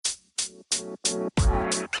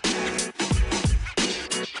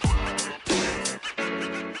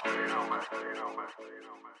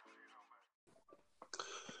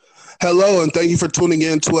Hello, and thank you for tuning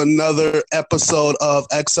in to another episode of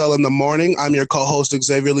XL in the Morning. I'm your co-host,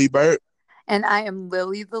 Xavier Burt. And I am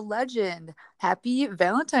Lily the Legend. Happy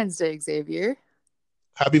Valentine's Day, Xavier.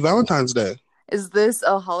 Happy Valentine's Day. Is this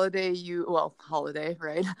a holiday holiday,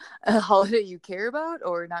 right? A holiday you care about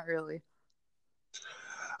or not really?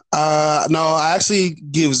 No, I actually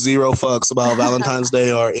give zero fucks about Valentine's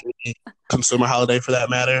Day or any consumer holiday for that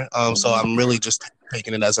matter. So I'm really just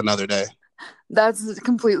taking it as another day. That's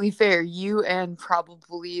completely fair. You and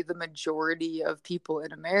probably the majority of people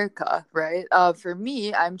in America, right? For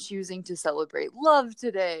me, I'm choosing to celebrate love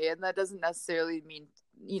today, and that doesn't necessarily mean,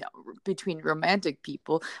 between romantic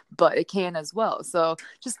people, but it can as well. So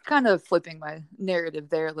just kind of flipping my narrative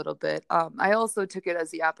there a little bit. I also took it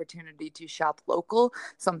as the opportunity to shop local,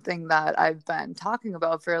 something that I've been talking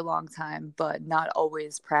about for a long time, but not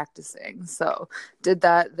always practicing. So did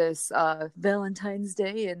that this Valentine's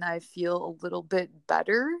Day, and I feel a little bit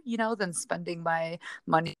better, than spending my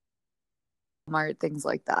money on Walmart, things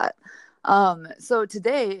like that. So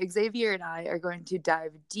today, Xavier and I are going to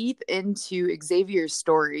dive deep into Xavier's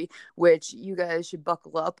story, which you guys should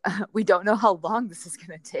buckle up. We don't know how long this is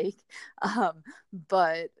going to take,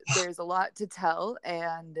 but there's a lot to tell,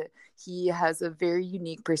 and he has a very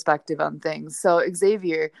unique perspective on things. So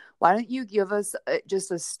Xavier, why don't you give us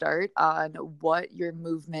just a start on what your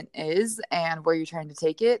movement is and where you're trying to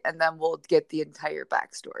take it, and then we'll get the entire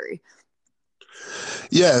backstory.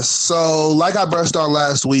 Yes, so like I brushed on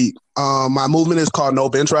last week, my movement is called No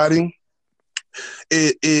Bench Riding.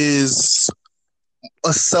 It is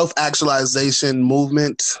a self-actualization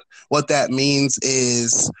movement. What that means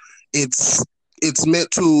is it's meant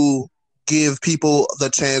to give people the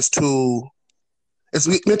chance to, it's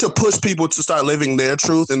meant to push people to start living their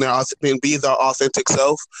truth and be their authentic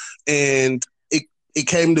self. And it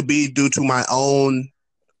came to be due to my own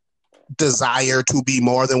desire to be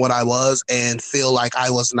more than what I was and feel like I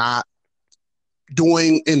was not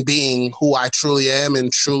doing and being who I truly am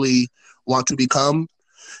and truly want to become.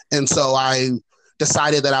 And so I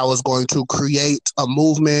decided that I was going to create a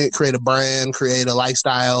movement, create a brand, create a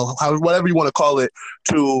lifestyle, whatever you want to call it,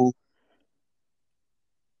 to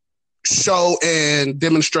show and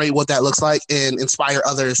demonstrate what that looks like and inspire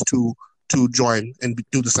others to join and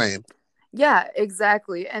do the same. Yeah,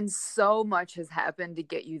 exactly. And so much has happened to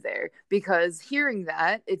get you there, because hearing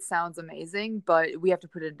that, it sounds amazing, but we have to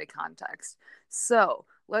put it into context. So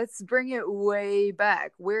let's bring it way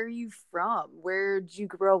back. Where are you from? Where did you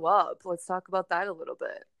grow up? Let's talk about that a little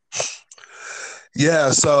bit.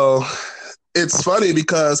 Yeah, so it's funny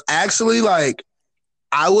because actually,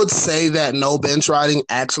 I would say that No Bench Riding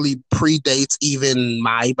actually predates even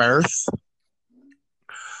my birth.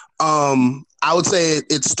 I would say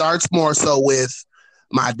it starts more so with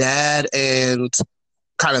my dad and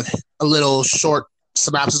kind of a little short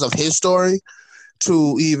synopsis of his story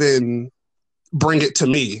to even bring it to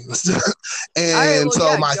me. My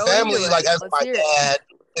family, my dad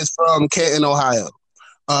is from Canton, Ohio.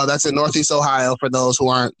 That's in Northeast Ohio for those who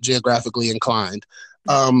aren't geographically inclined,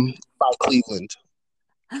 by Cleveland.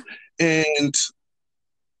 And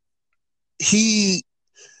he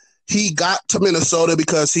got to Minnesota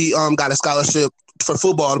because he got a scholarship for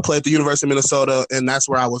football to play at the University of Minnesota, and that's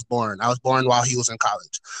where I was born. I was born while he was in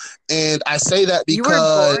college. And I say that because... You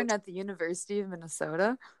were born at the University of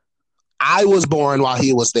Minnesota? I was born while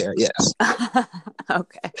he was there, yes.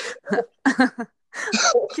 Okay.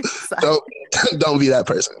 Don't be that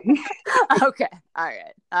person. Okay. All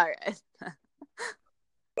right.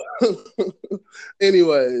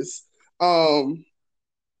 Anyways,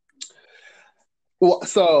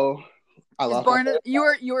 so I lost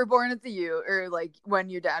you were born at the U, or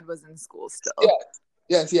when your dad was in school still?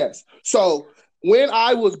 Yes. So when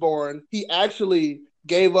I was born, he actually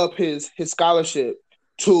gave up his scholarship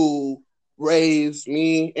to raise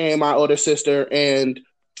me and my older sister and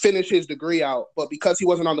finish his degree out. But because he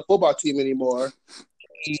wasn't on the football team anymore,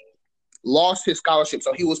 he lost his scholarship.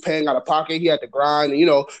 So he was paying out of pocket. He had to grind.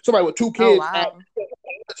 And, somebody with two kids, as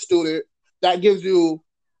a student, that gives you,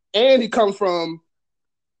 and he comes from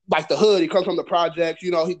the hood. He comes from the projects. He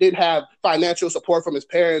didn't have financial support from his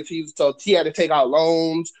parents. So he had to take out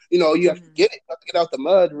loans. You have to get out the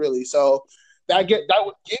mud, really. So that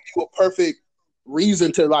would give you a perfect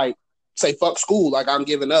reason to say fuck school, I'm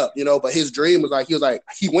giving up. But his dream was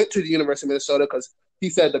he went to the University of Minnesota because he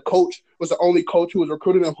said the coach was the only coach who was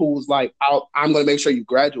recruiting him who was I'm going to make sure you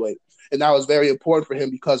graduate. And that was very important for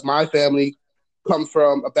him because my family comes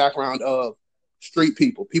from a background of street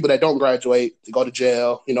people that don't graduate, they go to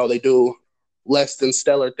jail, they do less than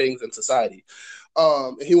stellar things in society.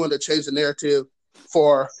 And he wanted to change the narrative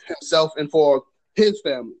for himself and for his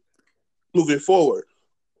family moving forward.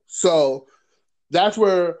 So that's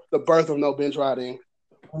where the birth of No Bench Riding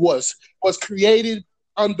was created,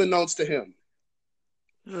 unbeknownst to him.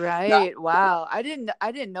 Right. Wow. I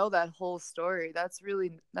didn't know that whole story. That's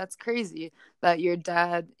crazy that your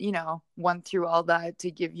dad, went through all that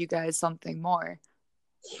to give you guys something more.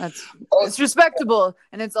 It's respectable,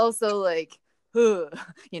 and it's also like,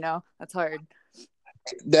 that's hard.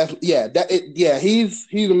 He's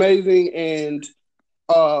amazing, and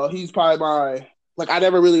he's probably I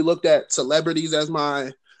never really looked at celebrities as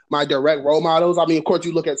my direct role models. I mean, of course,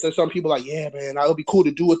 you look at some people like, yeah, man, it would be cool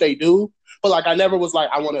to do what they do, but I never was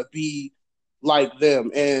like, I want to be like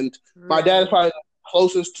them. And my dad is probably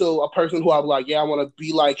closest to a person who I'm like, yeah, I want to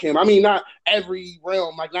be like him. I mean, not every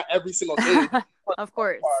realm, not every single thing. Of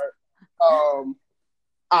course.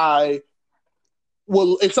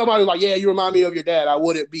 If somebody was like, yeah, you remind me of your dad, I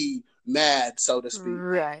wouldn't be mad, so to speak.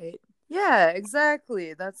 Right. Yeah,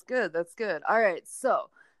 exactly. That's good.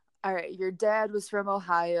 All right, your dad was from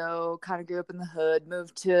Ohio, kind of grew up in the hood,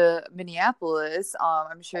 moved to Minneapolis.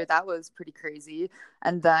 I'm sure that was pretty crazy.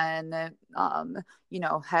 And then,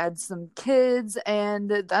 had some kids. And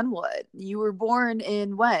then what? You were born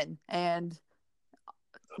in when? And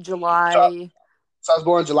July. So I was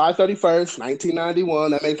born July 31st,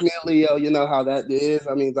 1991. That makes me a Leo. You know how that is.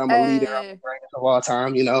 That means I'm a leader. I'm the greatest of all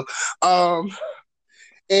time,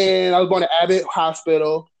 And I was born at Abbott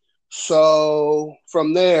Hospital. So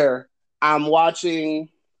from there, I'm watching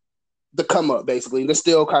the come up, basically. This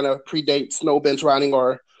still kind of predates No Bench Riding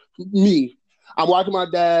or me. I'm watching my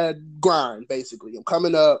dad grind, basically. I'm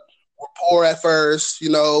coming up. We're poor at first, we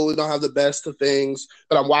don't have the best of things,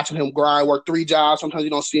 but I'm watching him grind, work 3 jobs. Sometimes you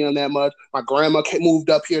don't see him that much. My grandma moved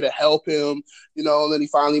up here to help him, and then he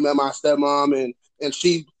finally met my stepmom, and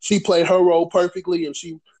she played her role perfectly, and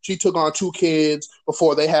she took on 2 kids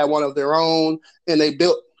before they had one of their own, and they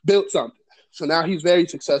built something. So now he's very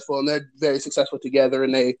successful, and they're very successful together,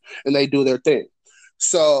 and they do their thing.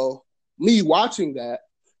 So me watching that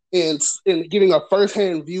and giving a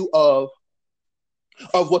firsthand view of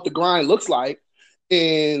what the grind looks like,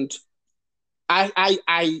 and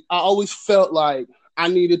I always felt like I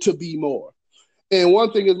needed to be more. And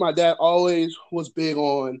one thing is, my dad always was big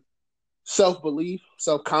on self-belief,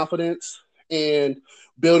 self-confidence, and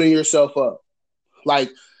building yourself up.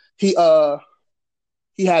 He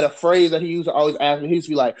had a phrase that he used to always ask me. He used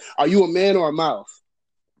to be like, "Are you a man or a mouse?"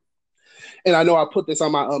 And I know I put this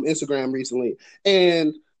on my Instagram recently,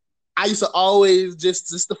 and I used to always just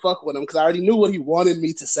to fuck with him because I already knew what he wanted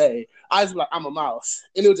me to say. I was like, "I'm a mouse,"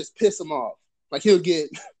 and it would just piss him off. He'll get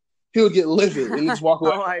livid and just walk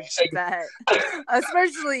away. Oh, I bet.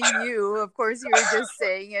 Especially you. Of course, you were just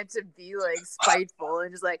saying it to be spiteful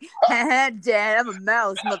and just Dad, I'm a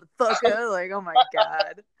mouse, motherfucker. Oh my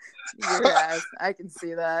God. Your ass. I can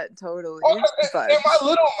see that totally. But in my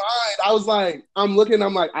little mind, I was like, I'm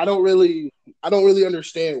like, I don't really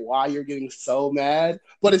understand why you're getting so mad,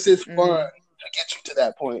 but it's just fun to get you to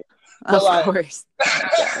that point. Of course.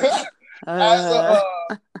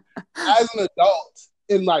 As an adult,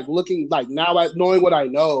 and looking now, knowing what I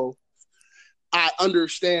know, I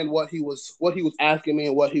understand what he was asking me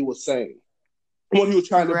and what he was saying, what he was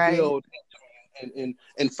trying to build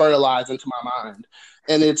and fertilize into my mind.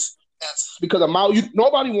 And it's because a mouse,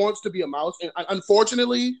 nobody wants to be a mouse, and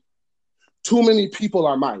unfortunately, too many people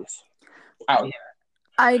are mice out here.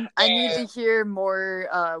 I need to hear more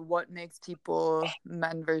what makes people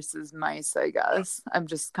men versus mice, I guess. I'm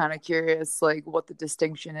just kind of curious what the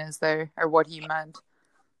distinction is there, or what he meant.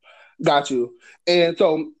 Got you. And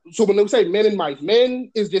so when they say men and mice, men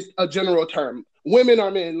is just a general term. Women are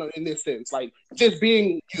men in this sense, just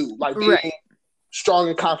being you, being strong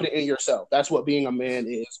and confident in yourself. That's what being a man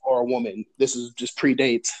is, or a woman. This is just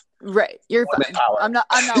predates. Right, you're fine. Power. I'm not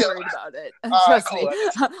worried about it. Trust me.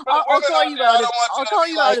 I'll call you out. I'll call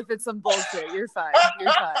you out if it's some bullshit. You're fine.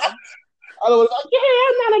 You're fine. I was like, yeah,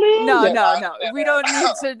 I'm not a man. No. We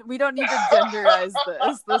don't need to genderize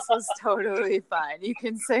this. This is totally fine. You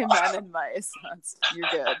can say men and mice. You're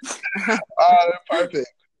good.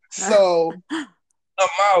 Perfect. So a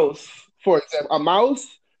mouse, for example, a mouse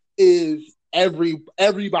is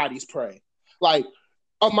everybody's prey. A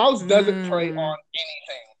mouse doesn't prey on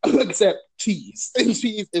anything except cheese, and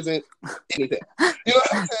cheese isn't anything. You know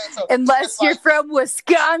what I'm saying? So unless you're from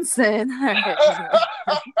Wisconsin, right.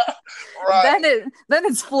 Then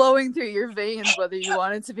it's flowing through your veins, whether you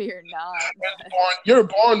want it to be or not. You're a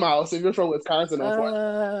born mouse if you're from Wisconsin.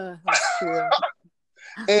 That's true.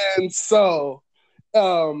 And so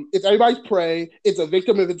It's everybody's prey. It's a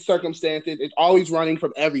victim of its circumstances. It's always running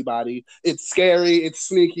from everybody. It's scary. It's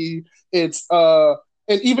sneaky. It's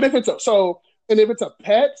and even if it's and if it's a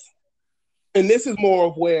pet, and this is more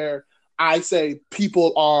of where I say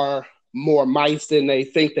people are more mice than they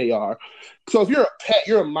think they are. So if you're a pet,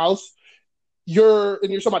 you're a mouse, you're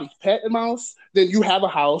somebody's pet and mouse, then you have a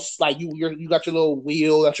house, like you got your little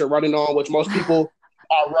wheel that you're running on, which most people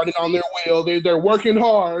are running on their wheel. They're working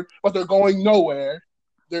hard, but they're going nowhere.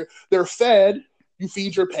 They're fed. You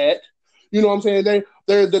feed your pet. You know what I'm saying?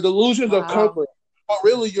 They're the delusions of comfort, but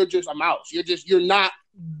really you're just a mouse. You're not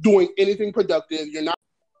doing anything productive. You're not.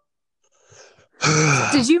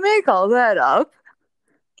 Did you make all that up?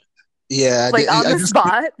 Yeah, like on the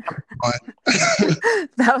spot.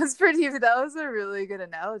 That was a really good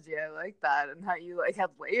analogy. I like that, and how you like had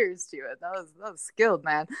layers to it. That was skilled,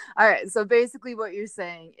 man. All right, so basically what you're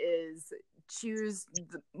saying is choose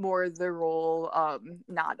more the role,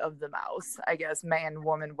 not of the mouse, I guess, man,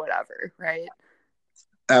 woman, whatever, right?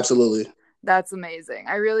 Absolutely. That's amazing.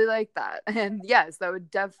 I really like that. And yes, that would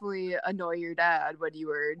definitely annoy your dad when you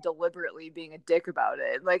were deliberately being a dick about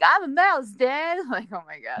it. Like, I'm a mouse, Dad. Like, oh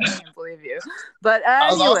my God, I can't believe you. But anyway.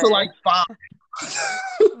 I was also like 5.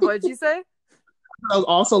 What'd you say? I was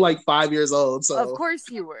also like 5 years old. So Of course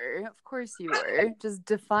you were. Just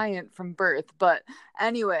defiant from birth. But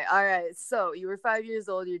anyway, all right. So you were 5 years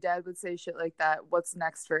old. Your dad would say shit like that. What's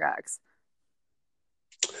next for X?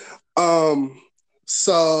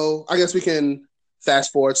 So I guess we can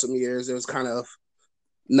fast forward some years. It was kind of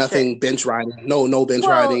nothing bench riding. No bench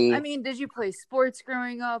riding. I mean, did you play sports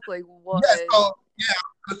growing up? Like what? Yeah, so yeah,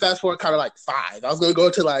 I'm gonna fast forward kind of like 5. I was gonna go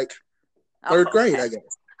to like 3rd grade, I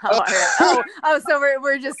guess. So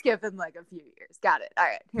we're just skipping like a few years. Got it. All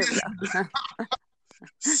right, here we go.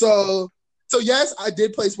 So yes, I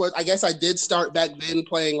did play sports. I guess I did start back then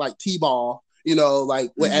playing like t-ball. You know,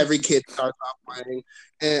 like what every kid starts off playing.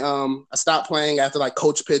 And I stopped playing after like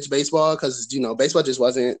coach pitch baseball because, you know, baseball just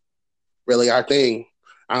wasn't really our thing.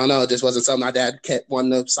 I don't know. It just wasn't something my dad kept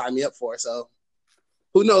wanting to sign me up for. So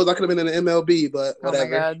who knows? I could have been in the MLB, but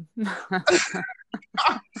whatever. Oh my God.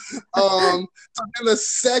 So then the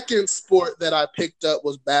second sport that I picked up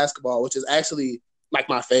was basketball, which is actually like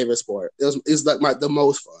my favorite sport. It's like the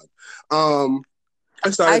most fun.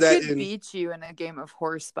 I could beat you in a game of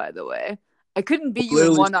horse, by the way. I couldn't beat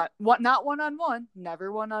you in not one-on-one,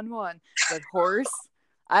 never one-on-one, but horse.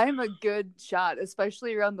 I'm a good shot,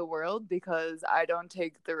 especially around the world, because I don't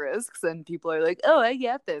take the risks, and people are like, "Oh, I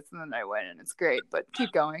get this," and then I win, and it's great. But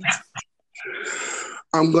keep going.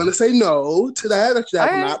 I'm gonna say no to that.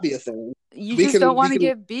 That will not be a thing. You just don't want to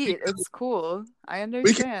get beat. It's cool. I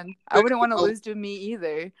understand. I wouldn't want to lose to me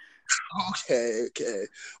either. Okay.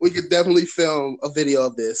 We could definitely film a video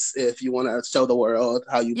of this if you want to show the world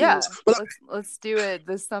how you do this. But let's do it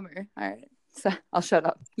this summer. All right. So I'll shut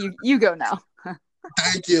up. You go now.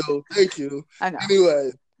 Thank you. I know.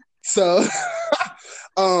 Anyway, so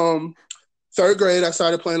 3rd grade, I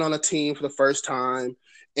started playing on a team for the first time,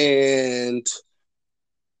 and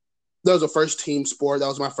that was a first team sport. That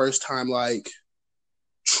was my first time like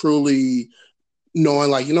truly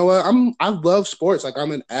knowing, like, you know what, I love sports. Like,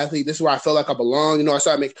 I'm an athlete. This is where I feel like I belong. You know,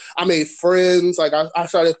 I made friends. Like, I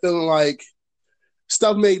started feeling like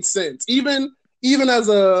stuff made sense. Even as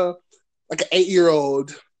an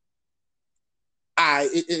 8-year-old,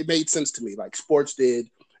 it made sense to me. Like, sports did,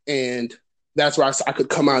 and that's where I could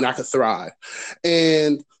come out and I could thrive.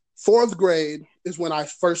 And 4th grade is when I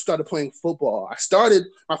first started playing football. My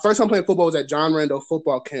first time playing football was at John Randall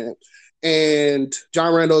football camp. And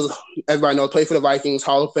John Randall, everybody knows, played for the Vikings,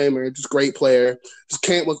 Hall of Famer, just great player. This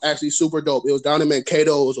camp was actually super dope. It was down in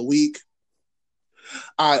Mankato. It was a week.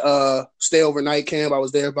 I stay overnight camp. I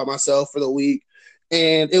was there by myself for the week.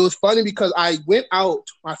 And it was funny because I went out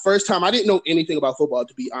my first time. I didn't know anything about football,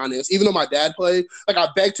 to be honest. Even though my dad played, like, I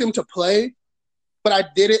begged him to play, but I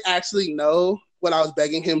didn't actually know what I was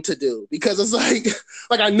begging him to do, because it's like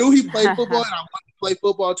I knew he played football and I wanted to play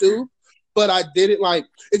football too. But I didn't, like,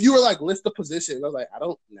 if you were like, list the positions, I was like, I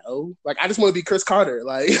don't know. Like, I just want to be Chris Carter.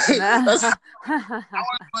 Like, that's, I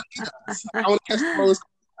want to catch the most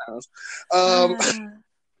touchdowns.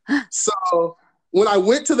 So when I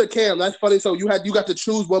went to the camp, that's funny. So you got to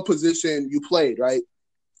choose what position you played, right?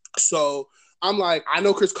 So I'm like, I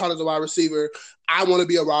know Chris Carter's a wide receiver. I want to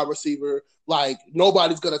be a wide receiver. Like,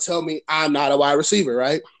 nobody's going to tell me I'm not a wide receiver,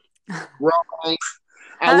 right? Wrong.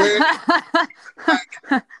 I went like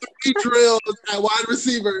 3 drills at wide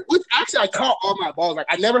receiver, which actually I caught all my balls. Like,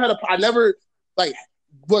 I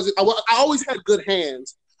always had good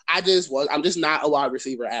hands. I'm just not a wide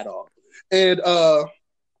receiver at all. And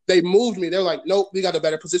they moved me. They're like, nope, we got a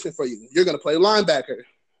better position for you. You're gonna play linebacker.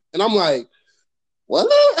 And I'm like, what?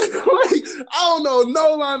 Like, I don't know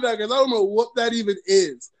no linebackers. I don't know what that even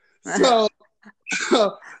is. So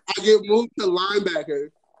I get moved to linebacker,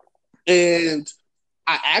 and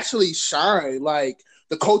I actually shine. Like,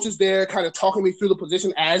 the coach is there kind of talking me through the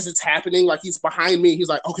position as it's happening. Like, he's behind me. He's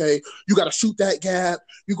like, okay, you got to shoot that gap.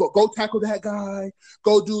 You go tackle that guy.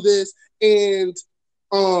 Go do this. And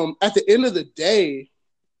at the end of the day,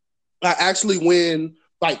 I actually win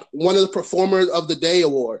like one of the Performer of the Day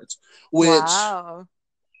awards, which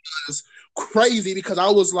was crazy because I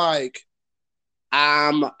was like,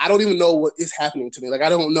 I don't even know what is happening to me. Like, I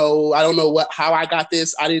don't know how I got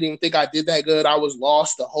this. I didn't even think I did that good. I was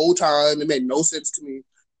lost the whole time. It made no sense to me.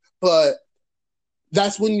 But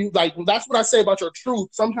that's when that's what I say about your truth.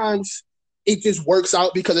 Sometimes it just works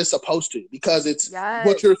out because it's supposed to, because it's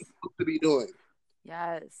what you're supposed to be doing.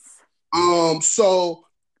 Yes. So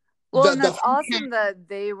and that's awesome that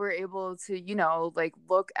they were able to,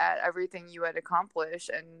 look at everything you had accomplished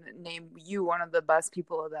and name you one of the best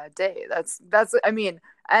people of that day. That's I mean,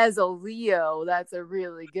 as a Leo, that's a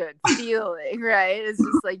really good feeling, right? It's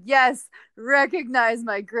just like, yes, recognize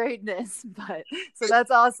my greatness. But so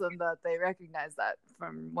that's awesome that they recognize that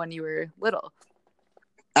from when you were little.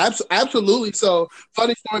 Absolutely. So,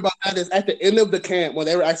 funny story about that is at the end of the camp, when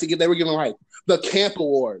they were giving like the camp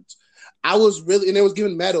awards, I was really, and they was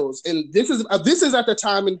giving medals, and this is at the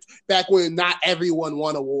time and back when not everyone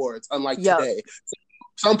won awards, unlike today. So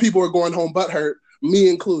some people were going home butthurt, me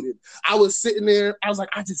included. I was sitting there, I was like,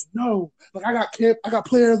 I just know, like, I got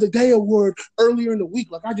Player of the Day award earlier in the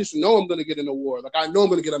week, like, I just know I'm gonna get an award, like, I know I'm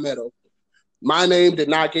gonna get a medal. My name did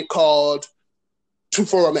not get called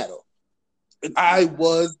for a medal. And I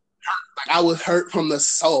was hurt from the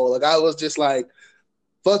soul. Like, I was just like,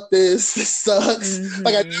 fuck this sucks. Mm-hmm.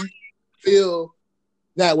 Like, I never feel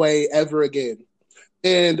that way ever again.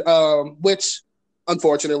 And which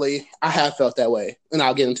unfortunately I have felt that way, and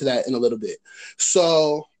I'll get into that in a little bit.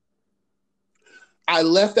 So I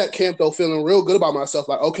left that camp though feeling real good about myself.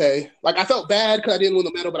 Like, okay, like, I felt bad because I didn't win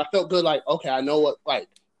the medal, but I felt good. Like, okay, I know what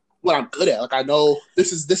I'm good at. Like, I know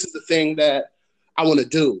this is the thing that I want to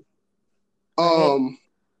do. And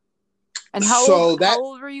how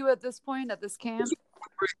old were you at this point at this camp?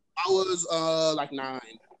 I was like 9.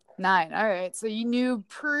 9. All right. So you knew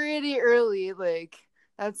pretty early, like,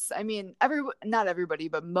 that's, I mean, not everybody,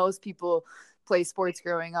 but most people play sports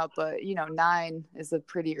growing up, but 9 is a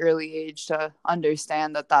pretty early age to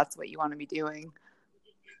understand that that's what you want to be doing.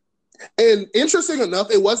 And interesting enough,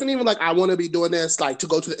 it wasn't even like I want to be doing this like to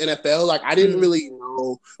go to the NFL. Like, I didn't really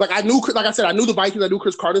know. Like, I knew, like I said, I knew the Vikings, I knew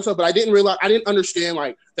Chris Carter and stuff, but I didn't understand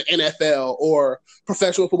like the NFL or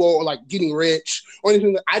professional football or like getting rich or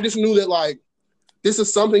anything. I just knew that like this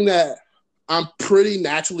is something that I'm pretty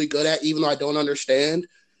naturally good at, even though I don't understand.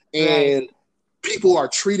 And people are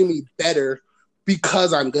treating me better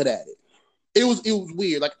because I'm good at it. It was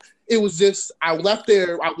weird. Like, it was just, I went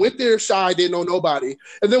there shy, didn't know nobody.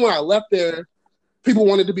 And then when I left there, people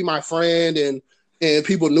wanted to be my friend and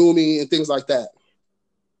people knew me and things like that.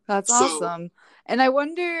 That's awesome. And I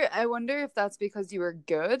wonder if that's because you were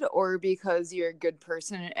good or because you're a good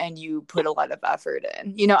person and you put a lot of effort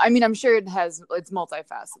in. I mean, I'm sure it's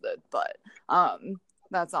multifaceted, but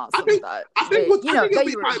that's awesome. I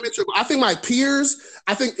think my peers,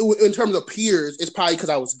 in terms of peers, it's probably because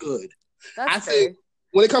I was good. That's fair. Think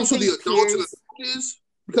when it comes to the adults and the coaches,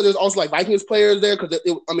 because there's also like Vikings players there, because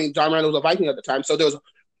John Randall was a Viking at the time, so there was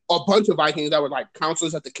a bunch of Vikings that were like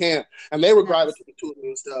counselors at the camp, and they were gravitating to me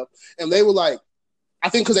and stuff, and they were like, I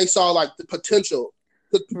think because they saw like the potential.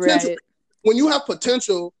 Right. When you have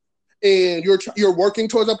potential and you're working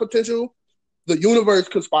towards that potential, the universe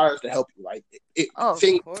conspires to help you. Like,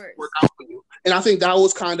 things work out for you, and I think that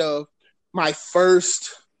was kind of my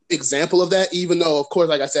first example of that. Even though, of course,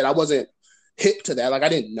 like I said, I wasn't hip to that. Like, I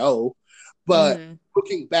didn't know, but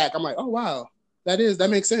looking back, I'm like, oh wow, that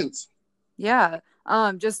makes sense. Yeah.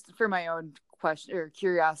 Just for my own question or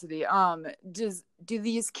curiosity, do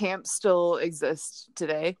these camps still exist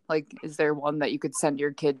today? Like, is there one that you could send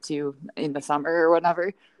your kid to in the summer or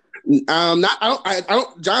whatever? I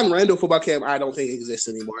don't. John Randall football camp, I don't think exists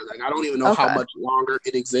anymore. Like, I don't even know how much longer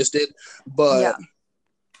it existed, but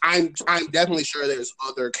I'm definitely sure there's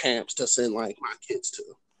other camps to send like my kids to.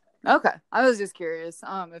 Okay, I was just curious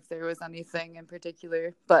if there was anything in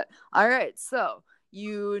particular, but all right. So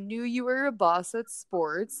you knew you were a boss at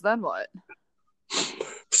sports. Then what?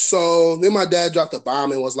 So then my dad dropped a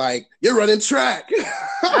bomb and was like, "You're running track." Well,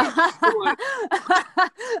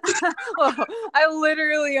 I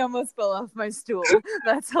literally almost fell off my stool.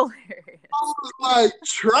 That's hilarious. was like,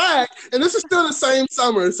 track? And this is still the same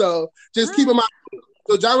summer, so just keep in mind.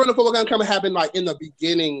 So John Renner football camp kind of happened like in the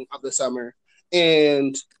beginning of the summer,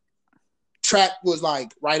 and track was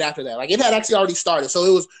like right after that. Like it had actually already started.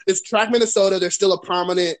 So it's Track Minnesota. There's still a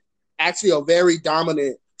prominent, actually a very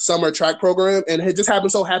dominant summer track program, and it just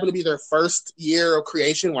happened to be their first year of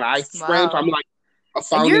creation when I sprang. Wow. So I'm like a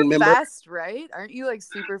And you're member. fast, right? Aren't you like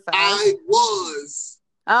super fast? I was.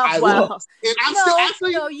 Oh, wow. Was. And I'm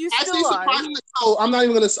you still are. So I'm not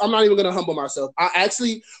even gonna humble myself. I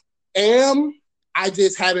actually am. I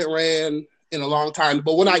just haven't ran in a long time.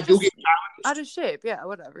 But when I do get challenged, out of shape, yeah,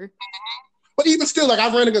 whatever. But even still, like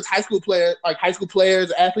I've ran against high school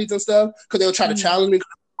players, athletes and stuff, because they'll try to challenge me.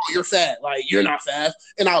 Oh, you're fat. Like you're not fast,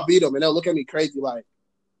 and I'll beat them, and they'll look at me crazy, like,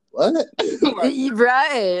 what? Like,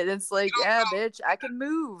 right. It's like, yeah, bitch, I can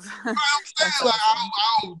move. You know what I'm saying?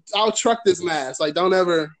 Like, I'll truck this mask. Like, don't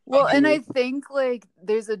ever. Well, and I think like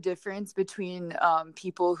there's a difference between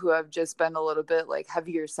people who have just been a little bit like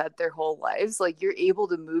heavier set their whole lives. Like you're able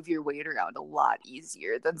to move your weight around a lot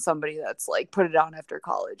easier than somebody that's like put it on after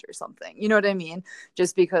college or something. You know what I mean?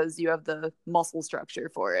 Just because you have the muscle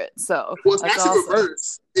structure for it. So well, it's actually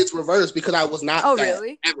reverse. It's reversed because I was not fat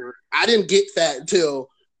really? ever. I didn't get fat until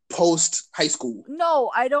post high school.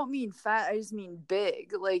 No, I don't mean fat. I just mean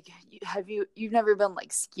big. Like, you've never been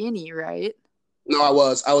like skinny, right? No, I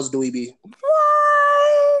was dweeby.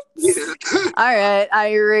 What? Yeah. All right, I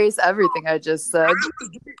erase everything I just said.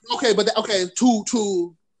 Okay, but to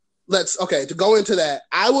go into that,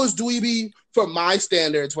 I was dweeby for my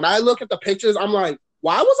standards. When I look at the pictures, I'm like,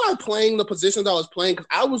 why was I playing the positions I was playing? Because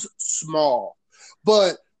I was small.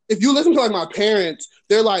 But if you listen to like my parents,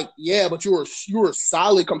 they're like, yeah, but you were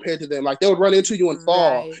solid compared to them. Like they would run into you and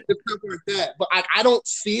fall and stuff like that. But I don't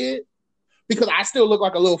see it because I still look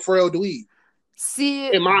like a little frail dweeb.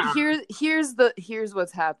 See, here's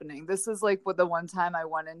what's happening. This is like the one time I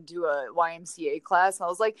went into a YMCA class. I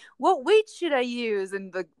was like, what weight should I use?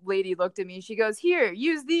 And the lady looked at me. She goes, here,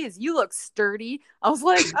 use these. You look sturdy. I was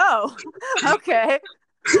like, oh, okay.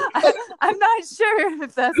 I'm not sure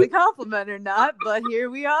if that's a compliment or not, but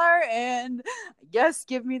here we are, and yes,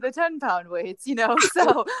 give me the 10-pound weights, you know.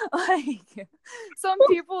 So like some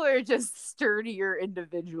people are just sturdier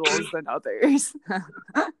individuals than others.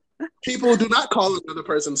 People do not call another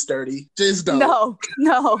person sturdy. Just don't.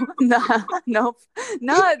 No, nope.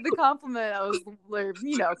 Not the compliment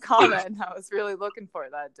comment I was really looking for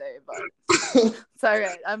that day, but it's all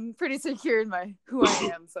right. I'm pretty secure in who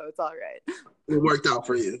I am, so it's all right. It worked out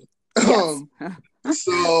for you. Yes.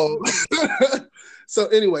 So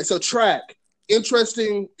anyway, so track.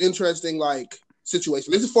 Interesting like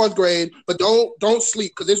situation. This is 4th grade, but don't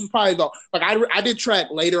sleep because this was probably I did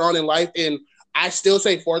track later on in life, and I still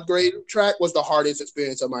say 4th grade track was the hardest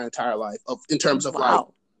experience of my entire life in terms of like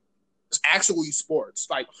actually sports.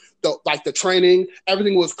 Like the training,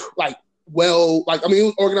 everything was like it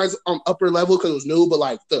was organized on upper level because it was new, but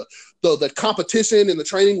like the competition and the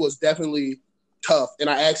training was definitely tough, and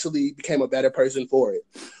I actually became a better person for it.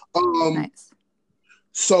 Nice.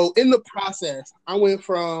 So in the process, I went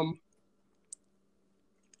from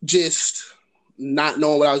just not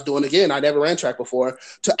knowing what I was doing again. I never ran track before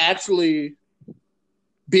to actually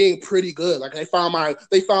being pretty good. Like they found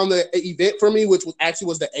the event for me, which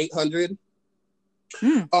was the 800.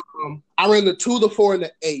 I ran the 2, the 4, and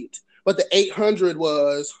the 8, but the 800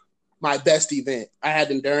 was my best event. I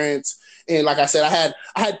had endurance, and like I said,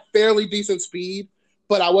 I had fairly decent speed,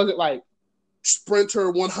 but I wasn't like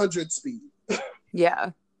sprinter 100 speed.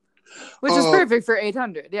 Yeah, which is perfect for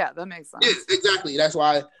 800. Yeah, that makes sense. Yeah, exactly. That's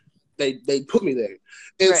why they put me there.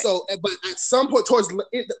 And so, but at some point towards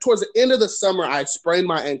the end of the summer, I sprained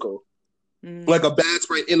my ankle, like a bad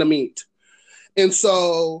sprain in the meet. And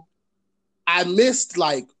so I missed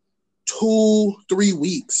like 2-3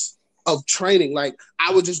 weeks of training. Like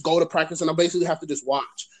I would just go to practice and I basically have to just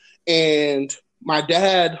watch. And my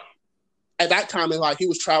dad at that time, like he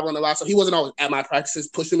was traveling a lot, so he wasn't always at my practices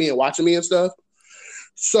pushing me and watching me and stuff.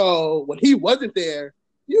 So when he wasn't there,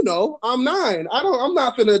 I'm 9. I'm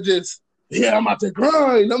not gonna just, I'm about to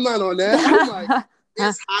grind. I'm not on that. I'm like,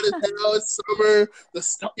 it's hot as hell. It's summer.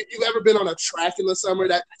 If you've ever been on a track in the summer,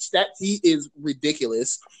 that heat is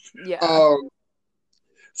ridiculous. Yeah.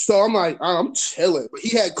 So I'm like, I'm chilling. But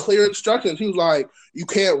he had clear instructions. He was like, you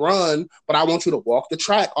can't run, but I want you to walk the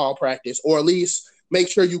track all practice, or at least make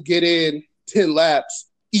sure you get in 10 laps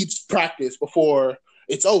each practice before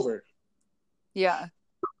it's over. Yeah.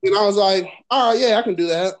 And I was like, all right, yeah, I can do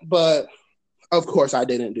that. But of course I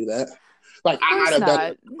didn't do that. Like I might have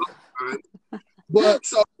done it. But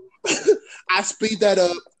so I speed that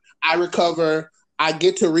up. I recover. I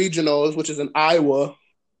get to regionals, which is in Iowa.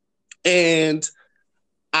 and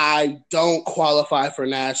I don't qualify for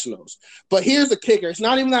nationals. But here's the kicker. It's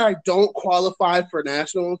not even that I don't qualify for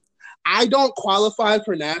nationals. I don't qualify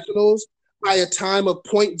for nationals by a time of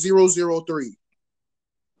 .003.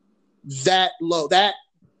 That low. That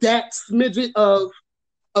smidget of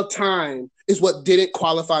time is what didn't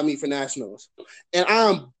qualify me for nationals. And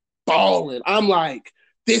I'm balling. I'm like,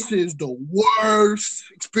 this is the worst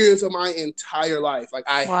experience of my entire life. Like,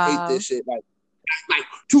 I hate this shit. Like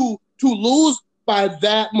to lose by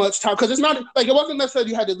that much time, because it's not like, it wasn't necessarily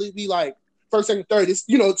you had to be like first, second, third. It's,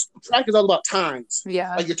 track is all about times.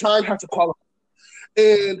 Yeah. Like, your time has to qualify.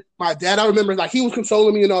 And my dad, I remember, like, he was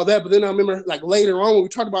consoling me and all that, but then I remember, like, later on when we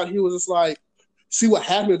talked about it, he was just like, see what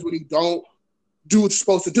happens when you don't do what you're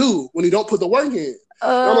supposed to do, when you don't put the work in.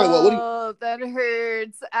 Oh, I'm like, well, what do you... that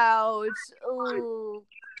hurts. Ouch. Oh.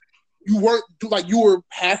 You weren't, like, you were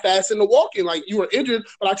half-assed in the walking, like, you were injured,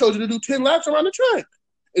 but I told you to do 10 laps around the track,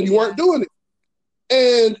 and you weren't doing it.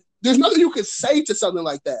 And there's nothing you could say to something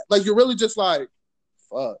like that. Like, you're really just like,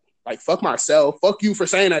 fuck. Like, fuck myself. Fuck you for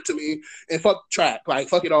saying that to me. And fuck track. Like,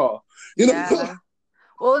 fuck it all. You know? Yeah.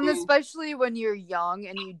 Well, and especially when you're young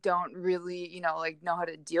and you don't really, know how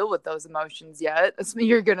to deal with those emotions yet.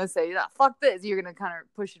 You're going to say, fuck this. You're going to kind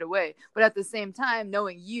of push it away. But at the same time,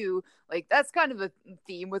 knowing you, like, that's kind of a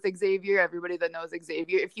theme with Xavier. Everybody that knows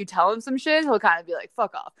Xavier, if you tell him some shit, he'll kind of be like,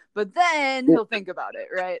 fuck off. But then he'll think about it,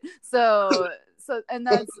 right? So and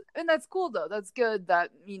that's cool though. That's good. That,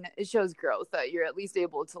 it shows growth that you're at least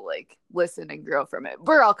able to, like, listen and grow from it.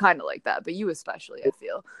 We're all kind of like that, but you especially, I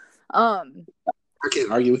feel. I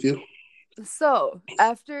can't argue with you. So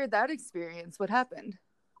after that experience, what happened?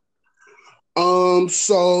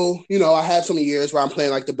 So, I had some years where I'm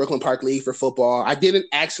playing, like, the Brooklyn Park League for football. I didn't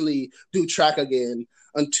actually do track again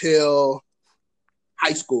until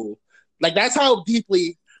high school. Like, that's how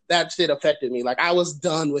deeply that shit affected me. Like, I was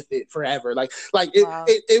done with it forever.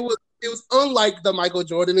 It was unlike the Michael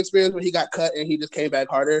Jordan experience where he got cut and he just came back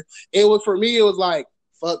harder. For me, it was like,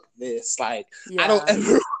 fuck this. Like, I don't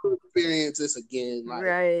ever experience this again. Like,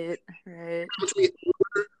 right.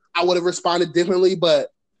 I would have responded differently,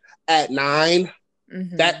 but at 9,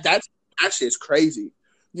 that shit's crazy.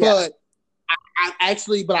 Yeah.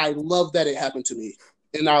 But I love that it happened to me.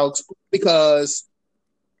 And because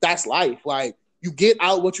that's life. Like, you get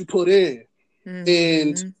out what you put in.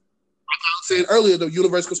 And like I was saying earlier, the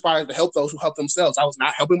universe conspires to help those who help themselves. I was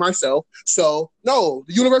not helping myself. So, no,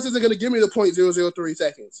 the universe isn't going to give me the 0.003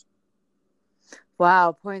 seconds.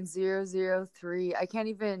 Wow, 0.003. I can't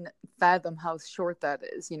even fathom how short that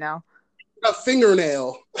is, A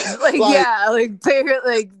fingernail.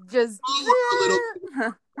 Just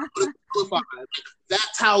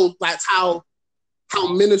that's how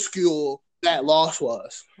minuscule that loss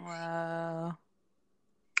was. Wow.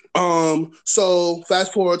 So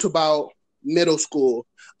fast forward to about middle school.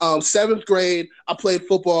 7th grade, I played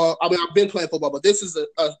football. I mean, I've been playing football, but this is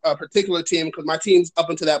a particular team because my teams up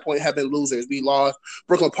until that point have been losers. We lost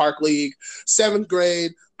Brooklyn Park League. 7th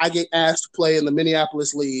grade, I get asked to play in the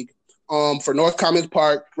Minneapolis League for North Commons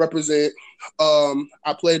Park, represent.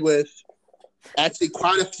 I played with actually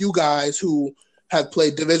quite a few guys who have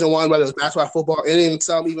played Division I, whether it's basketball, football, and even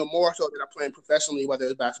more so that are playing professionally, whether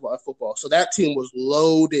it's basketball or football. So that team was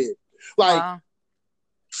loaded. Like, wow.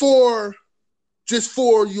 for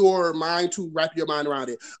your mind to wrap your mind around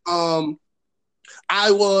it.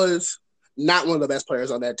 I was not one of the best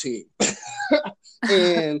players on that team.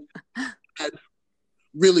 And had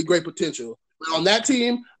really great potential. But on that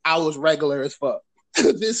team, I was regular as fuck.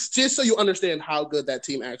 This just so you understand how good that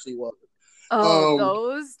team actually was. Oh,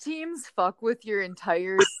 those teams fuck with your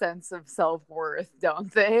entire sense of self-worth,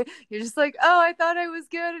 don't they? You're just like, oh, I thought I was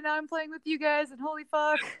good, and now I'm playing with you guys, and holy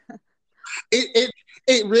fuck. It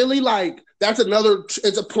really, like,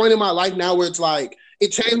 it's a point in my life now where it's like, it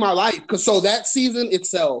changed my life. Because so that season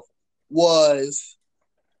itself was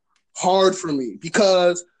hard for me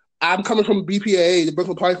because I'm coming from BPA, the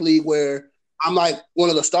Brooklyn Park League, where I'm like one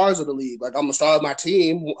of the stars of the league. Like, I'm a star of my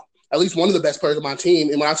team, at least one of the best players of my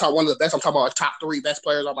team. And when I talk one of the best, I'm talking about like top 3 best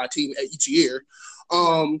players on my team each year.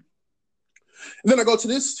 And then I go to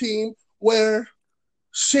this team where,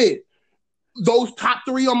 shit, those top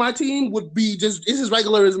 3 on my team would be just as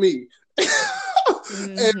regular as me.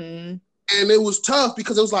 And it was tough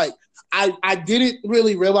because it was like, I didn't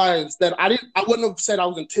really realize that I wouldn't have said I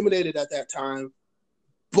was intimidated at that time,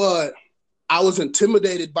 but I was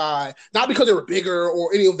intimidated by, not because they were bigger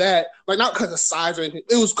or any of that, like not because of size or anything.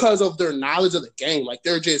 It was because of their knowledge of the game. Like,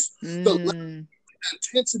 they're just, the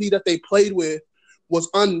intensity that they played with was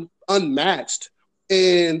unmatched.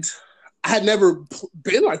 And I had never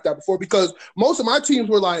been like that before because most of my teams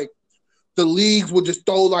were like the leagues would just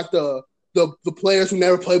throw like the players who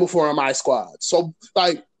never played before on my squad. So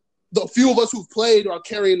like the few of us who've played are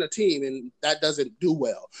carrying the team, and that doesn't do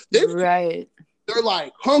well. Right. They're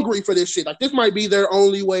like hungry for this shit. Like this might be their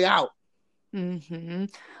only way out. Mm-hmm.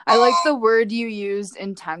 I like the word you used,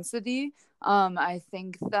 intensity. I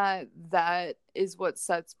think that is what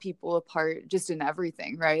sets people apart just in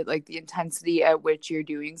everything, right? Like the intensity at which you're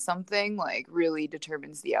doing something like really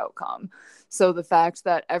determines the outcome. So the fact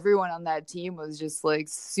that everyone on that team was just like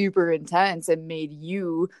super intense and made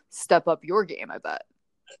you step up your game, I bet.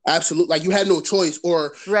 Absolutely. Like you had no choice.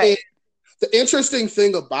 Right. The interesting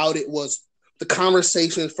thing about it was the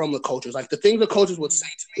conversations from the coaches. Like the things the coaches would say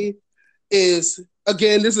to me is,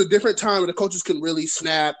 again, this is a different time where the coaches can really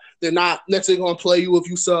snap. They're not necessarily going to play you if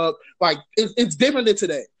you sub. Like it's different than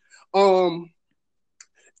today.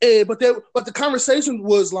 But the conversation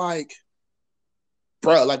was like,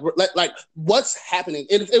 bro, like what's happening?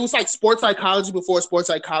 It was like sports psychology before sports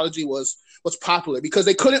psychology was popular, because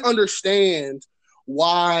they couldn't understand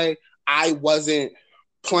why I wasn't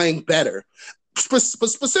playing better.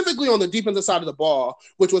 Specifically on the defensive side of the ball,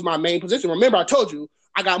 which was my main position. Remember, I told you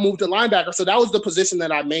I got moved to linebacker, so that was the position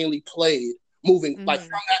that I mainly played, moving like from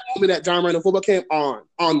that moment at John Randall football camp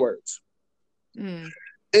onwards.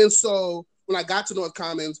 And so when I got to North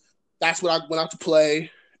Commons, that's what I went out to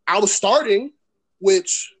play. I was starting,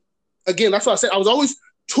 which again, that's what I said. I was always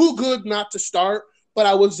too good not to start, but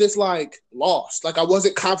I was just like lost. Like I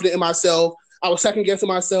wasn't confident in myself. I was second guessing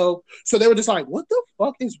myself. So they were just like, what the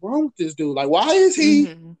fuck is wrong with this dude? Like, why is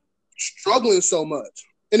he struggling so much?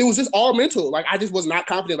 And it was just all mental. Like, I just was not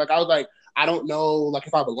confident. Like, I was like, I don't know, like,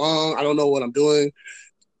 if I belong. I don't know what I'm doing.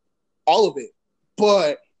 All of it.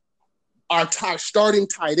 But our starting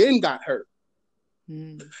tight end got hurt.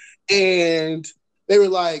 And they were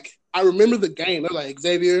like, I remember the game. They're like,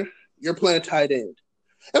 Xavier, you're playing tight end.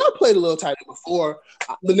 And I played a little tight end before,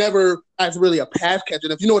 but never as really a pass catcher.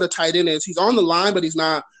 And if you know what a tight end is, he's on the line, but he's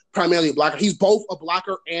not primarily a blocker. He's both a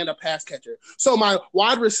blocker and a pass catcher. So my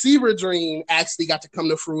wide receiver dream actually got to come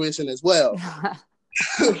to fruition as well.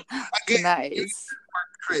 Again, nice.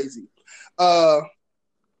 Crazy. I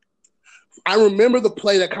remember the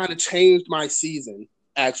play that kind of changed my season,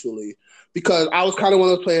 actually, because I was kind of one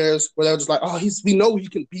of those players where they were just like, oh, we know he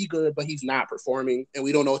can be good, but he's not performing, and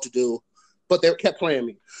we don't know what to do. But they kept playing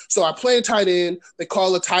me. So I played tight end. They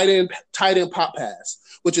call a tight end pop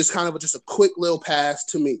pass, which is kind of just a quick little pass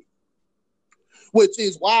to me, which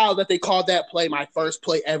is wild that they called that play my first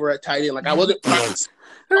play ever at tight end. Like I wasn't practicing.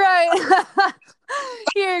 Right.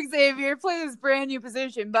 Here, Xavier, play this brand new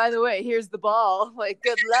position. By the way, here's the ball. Like,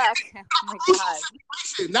 good luck. Oh my God.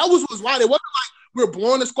 That was wild. It wasn't like we were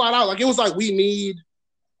blowing the squad out. Like it was like we need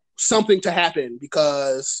something to happen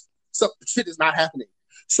because some shit is not happening.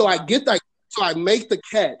 So I get that. So I make the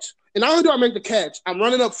catch. And not only do I make the catch, I'm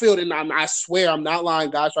running upfield, and I swear I'm not lying.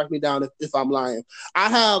 God strike me down if I'm lying. I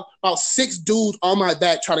have about 6 dudes on my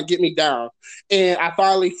back trying to get me down. And I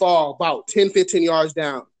finally fall about 10, 15 yards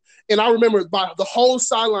down. And I remember the whole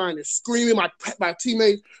sideline is screaming, my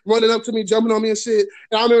teammates running up to me, jumping on me and shit.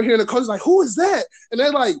 And I remember hearing the coach like, who is that? And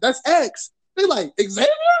they're like, that's X. They're like, Xavier?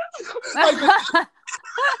 Like,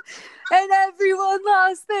 and everyone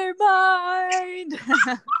lost their mind.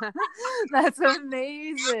 That's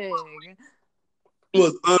amazing. It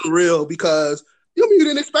was unreal because you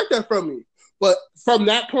didn't expect that from me. But from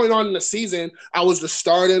that point on in the season, I was just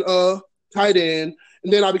starting tight end,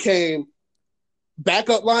 and then I became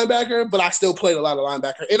backup linebacker, but I still played a lot of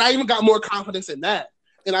linebacker. And I even got more confidence in that.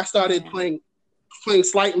 And I started playing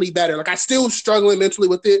slightly better. Like I still struggling mentally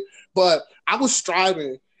with it, but I was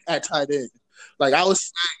striving at tight end. Like I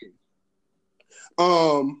was snagging.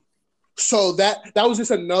 So that was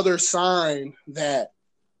just another sign that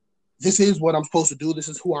this is what I'm supposed to do. This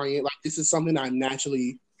is who I am. Like this is something I'm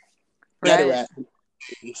naturally better at.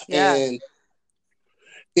 Yeah. And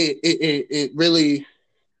it really.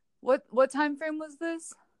 What time frame was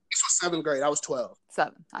this? This was 7th grade. I was 12.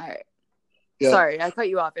 7. All right. Yep. Sorry, I cut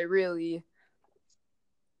you off. It really.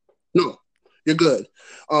 No, you're good.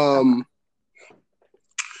 8th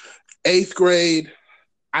grade.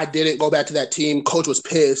 I didn't go back to that team. Coach was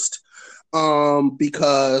pissed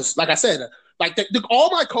because, like I said, like all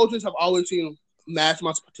my coaches have always seen massive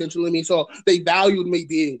potential in me, so they valued me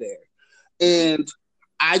being there. And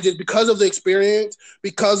I just, because of the experience,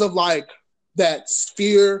 because of like that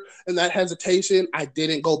fear and that hesitation, I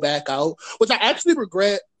didn't go back out, which I actually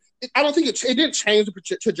regret. I don't think it didn't change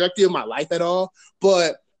the trajectory of my life at all,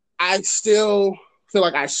 but I still feel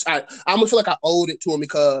like I almost feel like I owed it to them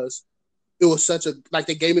because it was such a, like,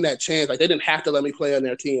 they gave me that chance. Like, they didn't have to let me play on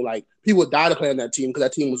their team. Like, people would die to play on that team because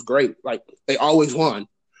that team was great. Like, they always won.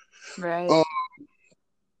 Right. Um,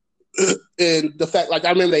 and the fact, like, I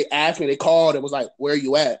remember they asked me, they called and was like, "Where are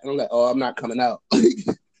you at?" And I'm like, "Oh, I'm not coming out."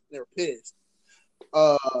 They were pissed.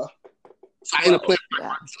 So I ended up playing for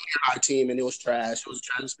my junior high team, and it was trash. It was a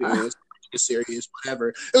trash experience. It's serious, whatever.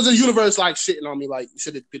 It was a universe like shitting on me, like you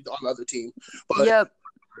should have been on the other team. But yep.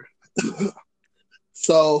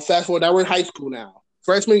 So fast forward, now we're in high school now.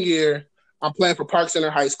 Freshman year, I'm playing for Park Center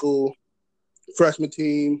High School, freshman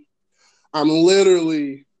team. I'm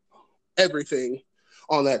literally everything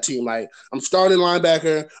on that team. Like, I'm starting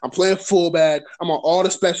linebacker, I'm playing fullback, I'm on all the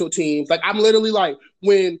special teams. Like, I'm literally like,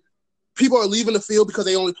 when people are leaving the field because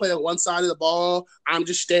they only play on one side of the ball, I'm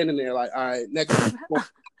just standing there like, all right, next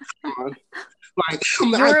on. Like,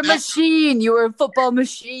 you're a machine. You're a football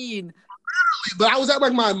machine. But I was at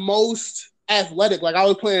like my most athletic. Like, I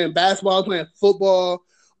was playing basketball, I was playing football,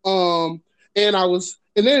 and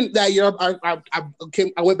then that year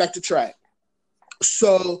I went back to track.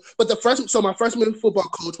 So, but my freshman football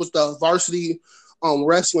coach was the varsity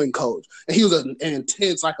wrestling coach, and he was an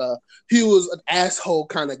intense, he was an asshole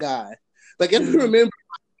kind of guy. Like, if you remember,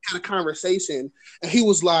 we had a conversation, and he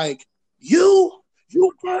was like, "You,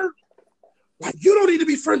 Burt, like, you don't need to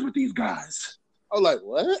be friends with these guys." I was like,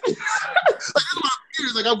 "What?"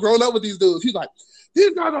 Like, I've grown up with these dudes. He's like,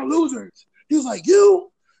 "These guys are losers." He was like, you're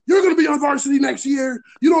going to be on varsity next year.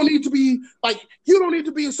 You don't need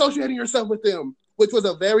to be associating yourself with them," which was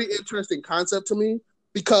a very interesting concept to me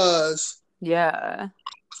because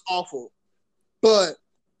it's awful. But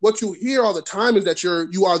what you hear all the time is that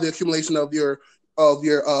you are the accumulation of your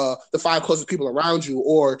the five closest people around you,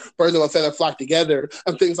 or birds of a feather flock together,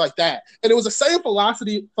 and things like that. And it was the same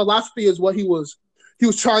philosophy as what he was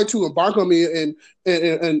trying to embark on me and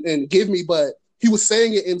give me, but he was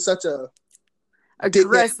saying it in such a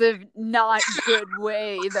aggressive, not good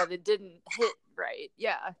way that it didn't hit right.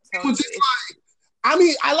 Yeah, totally. It was just like,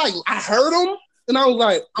 I heard him, and I was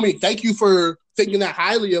like, thank you for thinking that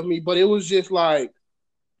highly of me, but it was just like,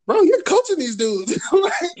 bro, you're coaching these dudes.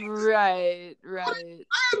 Like, right.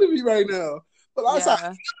 To me right now. But I was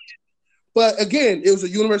like, but again, it was the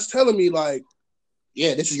universe telling me, like,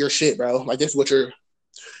 yeah, this is your shit, bro. Like, this is what you're.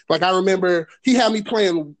 Like, I remember he had me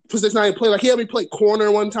playing position I didn't play. Like, he had me play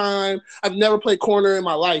corner one time. I've never played corner in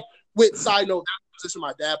my life. With side note, that position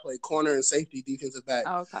my dad played, corner and safety, defensive back.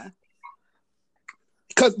 Oh, okay.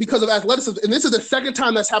 Because of athleticism, and this is the second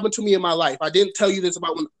time that's happened to me in my life. I didn't tell you this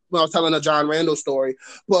about when I was telling a John Randall story,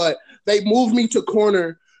 but they moved me to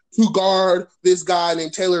corner to guard this guy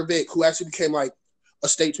named Taylor Vick, who actually became like a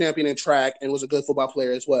state champion in track and was a good football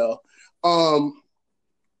player as well.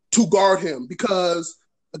 To guard him because,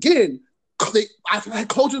 again, I've had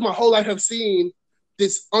coaches my whole life have seen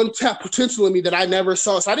this untapped potential in me that I never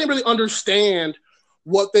saw. So I didn't really understand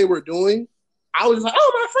what they were doing. I was just like,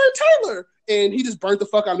 "Oh, my friend Taylor." And he just burnt the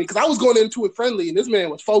fuck out of me because I was going into it friendly, and this man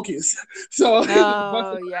was focused. So,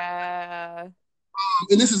 yeah.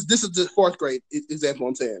 And this is the fourth grade example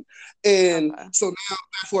I'm saying. And so now,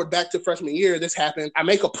 fast forward back to freshman year, this happened. I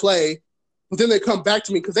make a play, but then they come back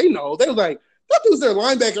to me because they know. They were like, "That dude's their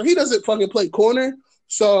linebacker. He doesn't fucking play corner."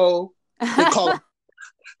 So they call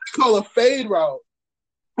a fade route,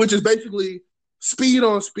 which is basically speed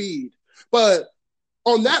on speed. But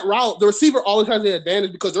on that route, the receiver always has the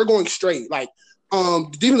advantage because they're going straight. Like, the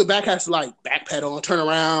defensive back has to like backpedal and turn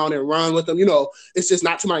around and run with them. It's just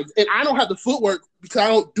not to my. And I don't have the footwork because I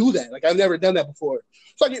don't do that. Like, I've never done that before.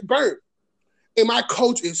 So I get burnt. And my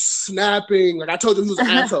coach is snapping. Like, I told you, he was an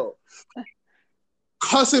asshole.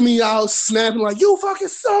 Cussing me out, snapping like, "You fucking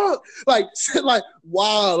suck." Like, shit, like,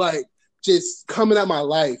 wow, like, just coming at my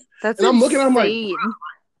life. That's and I'm insane. looking at him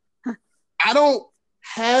like, I don't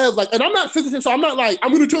have, like, and I'm not sensitive, so I'm not like, I'm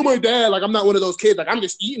going to tell my dad, like, I'm not one of those kids, like, I'm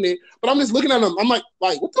just eating it, but I'm just looking at him, I'm like,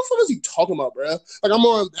 what the fuck is he talking about, bro? Like, I'm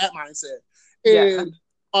on that mindset. And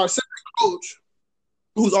our second coach,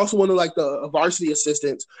 who's also one of, like, the varsity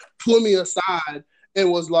assistants, pulled me aside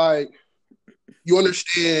and was like, "You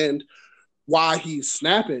understand why he's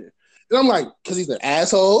snapping?" And I'm like, "Because he's an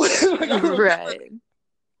asshole." Like, right.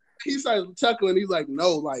 He started chuckling. He's like,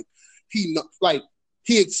 "No, like,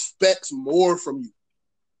 he expects more from you.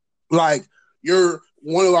 Like, you're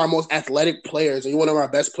one of our most athletic players and you're one of our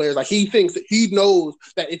best players." Like, he thinks that he knows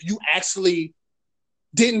that if you actually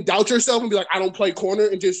didn't doubt yourself and be like, "I don't play corner,"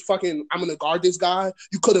 and just fucking, "I'm going to guard this guy,"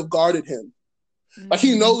 you could have guarded him. Mm-hmm. Like,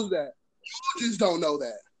 he knows that. You just don't know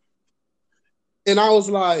that. And I was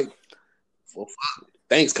like, "Well, fuck.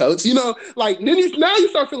 Thanks, coach." Like, then now you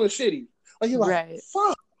start feeling shitty. Like, you're like, right.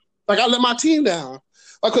 Fuck. Like, I let my team down.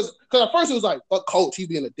 Like, because at first it was like, "Fuck coach, he's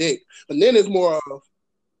being a dick." But then it's more of,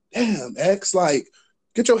 "Damn, X, like,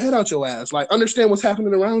 get your head out your ass. Like, understand what's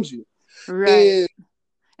happening around you." Right.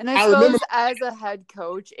 And I I remember suppose as a head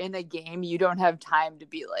coach in a game, you don't have time to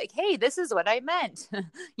be like, hey, this is what I meant,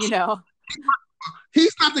 you know?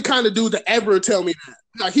 he's not the kind of dude to ever tell me that.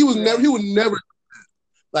 Like he was never, Right. he would never.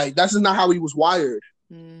 Like that's just not how he was wired.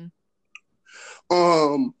 Mm.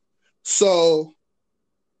 So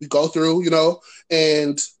we go through,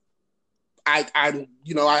 and I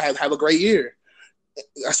have a great year.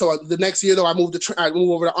 So the next year though, I moved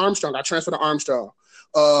over to Armstrong. I transferred to Armstrong.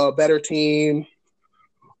 Better team,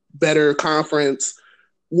 better conference.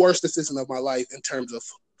 Worst decision of my life in terms of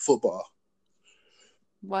football.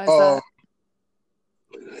 Why is that?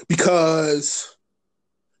 Because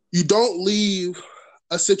you don't leave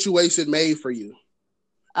a situation made for you.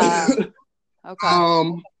 Okay.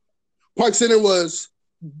 Park Center was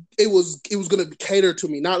gonna cater to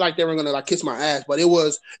me. Not like they were gonna like kiss my ass, but it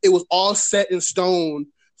was all set in stone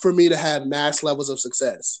for me to have mass levels of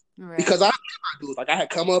success. Right. Because I had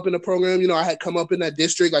come up in the program, I had come up in that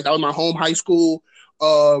district, like that was my home high school.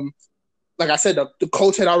 Like I said, the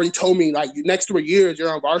coach had already told me, like, next 3 years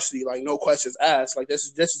you're on varsity, like no questions asked. Like this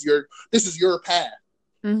is your path.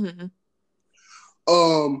 Mm-hmm.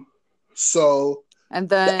 So And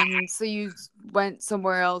then, so you went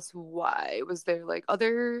somewhere else. Why? Was there like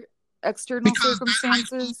other external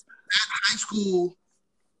circumstances? high school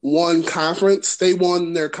won conference. They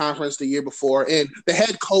won their conference the year before, and the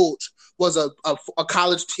head coach was a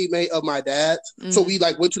college teammate of my dad's. Mm-hmm. So we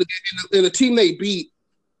like went to the game, and the team they beat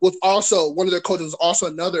was also one of their coaches was also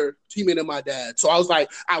another teammate of my dad. So I was like,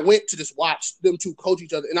 I went to just watch them two coach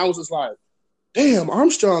each other, and I was just like, damn,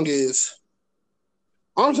 Armstrong is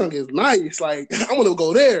nice. Like I want to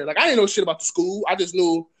go there. Like I didn't know shit about the school. I just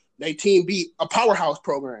knew they team beat a powerhouse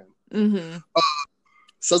program. Mm-hmm.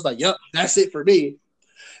 So it's like, yep, that's it for me.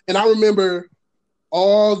 And I remember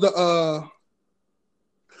all the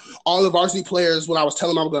varsity players when I was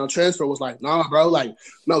telling them I was going to transfer was like, nah, bro, like,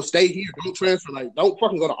 no, stay here, don't transfer, like, don't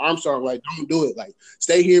fucking go to Armstrong, like, don't do it, like,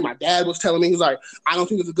 stay here. My dad was telling me, he's like, I don't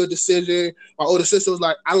think it's a good decision. My older sister was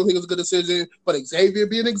like, I don't think it's a good decision. But Xavier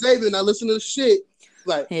being Xavier, and I listen to the shit,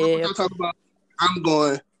 like, what y'all talking about? I'm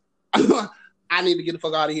going, I need to get the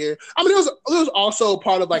fuck out of here. I mean, it was also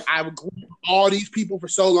part of like I would group all these people for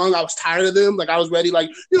so long. I was tired of them. Like I was ready. Like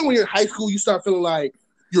when you're in high school, you start feeling like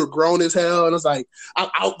you're grown as hell, and it's like I've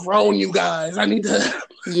outgrown you guys. I need to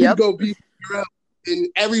go be somewhere else. And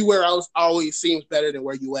everywhere else always seems better than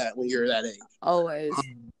where you at when you're that age. Always.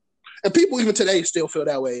 And people even today still feel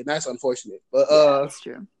that way, and that's unfortunate. But that's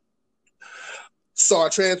true. So I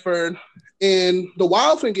transferred, and the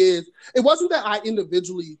wild thing is, it wasn't that I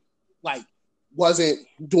individually like wasn't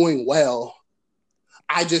doing well.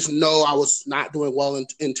 I just know I was not doing well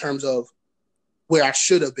in terms of where I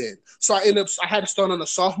should have been. So I had to start on the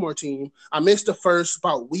sophomore team. I missed the first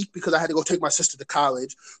about week because I had to go take my sister to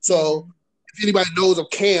college. So if anybody knows of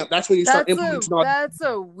camp, that's when you start implementing all. That's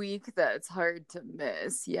a week that's hard to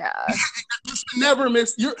miss. Yeah. You should never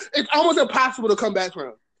miss. It's almost impossible to come back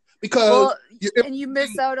from. Because and you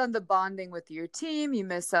miss out on the bonding with your team. You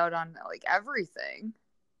miss out on like everything.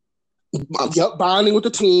 Yep, bonding with the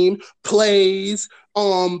team, plays,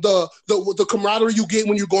 the camaraderie you get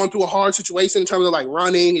when you're going through a hard situation in terms of like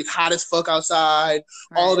running, it's hot as fuck outside,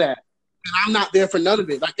 all that. And I'm not there for none of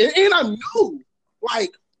it. Like, and I'm new.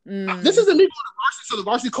 Like, this isn't me going to varsity, so the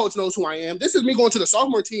varsity coach knows who I am. This is me going to the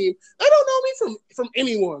sophomore team. They don't know me from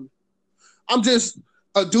anyone. I'm just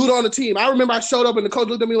a dude on the team. I remember I showed up and the coach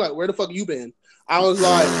looked at me like, "Where the fuck you been?" I was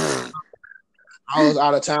like, I was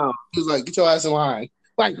out of town. He was like, "Get your ass in line."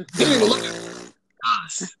 Like, didn't even look at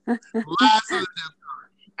us. Last of the depth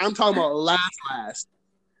chart. I'm talking about last.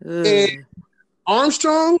 And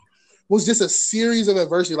Armstrong was just a series of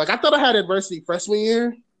adversity. Like, I thought I had adversity freshman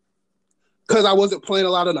year because I wasn't playing a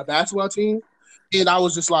lot on the basketball team. And I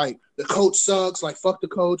was just like, the coach sucks. Like, fuck the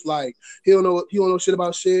coach. Like, he don't know shit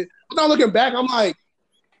about shit. But now looking back, I'm like,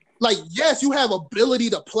 yes, you have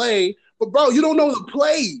ability to play, but bro, you don't know the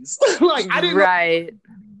plays. Like, I didn't know.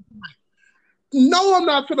 No, I'm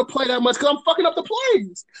not going to play that much because I'm fucking up the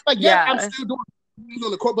plays. Like, yeah, I'm still doing things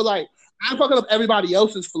on the court, but like, I'm fucking up everybody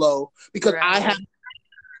else's flow because I have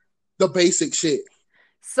the basic shit.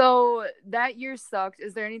 So that year sucked.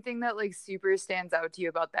 Is there anything that like super stands out to you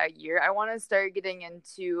about that year? I want to start getting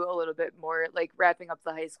into a little bit more like wrapping up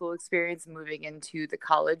the high school experience, moving into the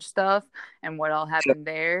college stuff and what all happened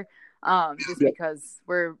there. just because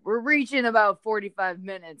we're reaching about 45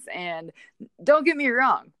 minutes. And don't get me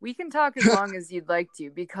wrong, we can talk as long as you'd like to,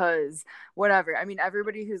 because whatever. I mean,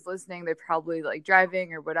 everybody who's listening, they're probably like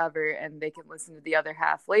driving or whatever, and they can listen to the other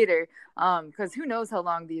half later. Because who knows how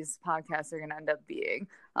long these podcasts are going to end up being.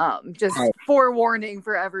 Just forewarning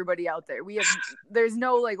for everybody out there. There's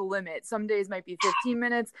no like limit. Some days might be 15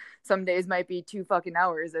 minutes. Some days might be 2 fucking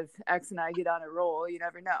hours if X and I get on a roll. You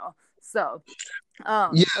never know. So,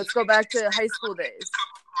 let's go back to high school days.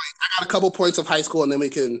 I got a couple points of high school, and then we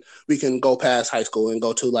can go past high school and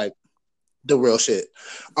go to like the real shit.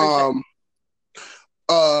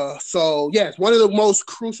 So yes, one of the most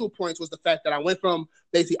crucial points was the fact that I went from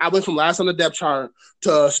last on the depth chart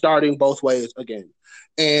to starting both ways again,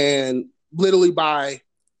 and literally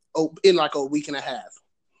in like a week and a half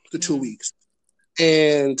to 2 weeks,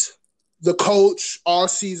 and the coach all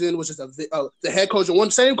season was just the head coach.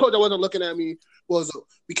 The same coach that wasn't looking at me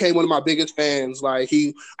became one of my biggest fans. Like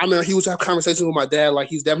I remember he was having conversations with my dad. Like,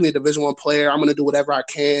 he's definitely a Division I player. I'm going to do whatever I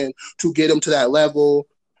can to get him to that level.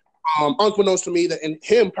 Unbeknownst to me, that in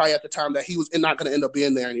him probably at the time that he was not going to end up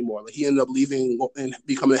being there anymore. Like, he ended up leaving and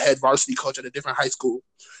becoming a head varsity coach at a different high school.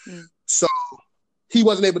 So he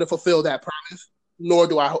wasn't able to fulfill that promise. Nor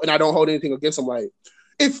do I, and I don't hold anything against him. Like,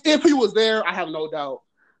 if he was there, I have no doubt.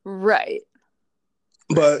 Right.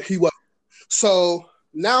 But he was. So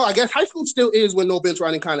now I guess high school still is when no bench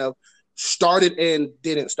riding kind of started and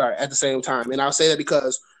didn't start at the same time. And I'll say that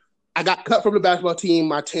because I got cut from the basketball team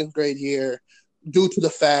my 10th grade year due to the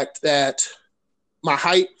fact that my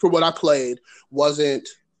height for what I played I wasn't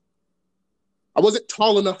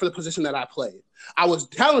tall enough for the position that I played. I was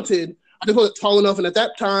talented. I just wasn't tall enough. And at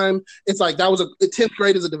that time, it's like that was 10th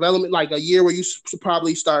grade is a development, like a year where you should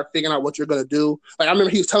probably start figuring out what you're going to do. Like, I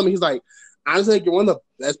remember he was telling me, he's like, honestly, like, you're one of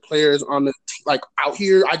the best players on the like out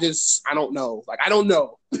here. I don't know. Like, I don't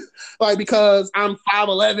know. Like, because I'm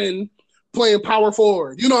 5'11", playing power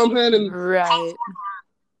forward. You know what I'm saying? And right.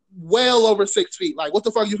 Well over 6 feet. Like, what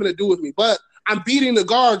the fuck are you going to do with me? But I'm beating the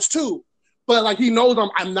guards too. But like, he knows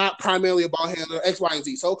I'm not primarily a ball handler, X, Y, and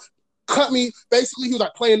Z. So cut me. Basically, he was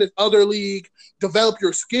like, play in this other league, develop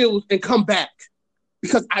your skills, and come back.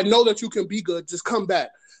 Because I know that you can be good. Just come back.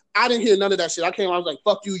 I didn't hear none of that shit. I was like,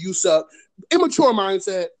 fuck you, you suck. Immature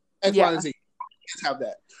mindset, X, Y, and Z. Kids have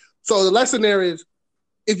that. So the lesson there is,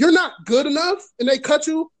 if you're not good enough and they cut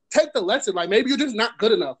you, take the lesson. Like, maybe you're just not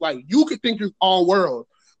good enough. Like, you could think you're all world,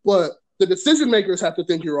 but the decision makers have to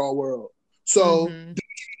think you're all world. So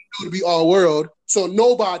to be all world, so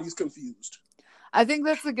nobody's confused. I think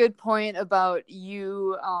that's a good point about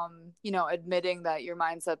you, admitting that your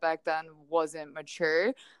mindset back then wasn't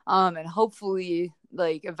mature. And hopefully,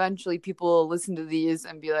 like, eventually people will listen to these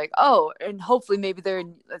and be like, oh, and hopefully maybe they're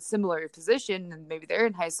in a similar position and maybe they're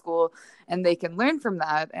in high school and they can learn from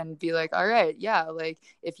that and be like, all right, yeah, like,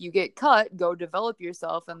 if you get cut, go develop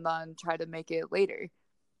yourself and then try to make it later.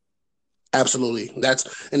 Absolutely. I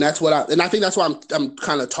think that's why I'm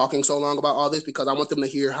kind of talking so long about all this, because I want them to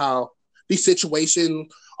hear how these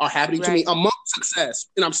situations are happening to me amongst success,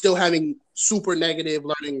 and I'm still having super negative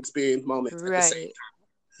learning experience moments at the same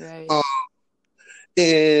time. Right.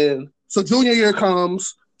 And so junior year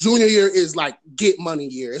comes. Junior year is like get money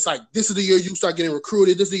year. It's like, this is the year you start getting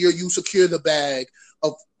recruited. This is the year you secure the bag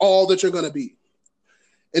of all that you're going to be.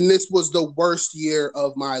 And this was the worst year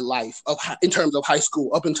of my life in terms of high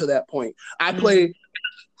school up until that point. I played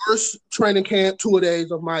first training camp, 2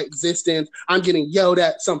 days of my existence. I'm getting yelled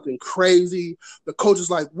at something crazy. The coach is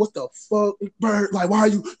like, what the fuck, Burt? Like,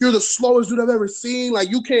 you're the slowest dude I've ever seen. Like,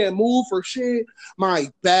 you can't move for shit. My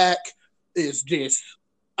back is just,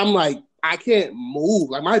 I'm like, I can't move.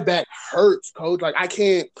 Like, my back hurts, coach. Like, I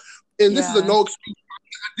can't. And this is a no excuse.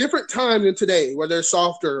 A different time than today where they're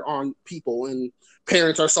softer on people and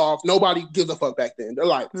parents are soft. Nobody gives a fuck back then. They're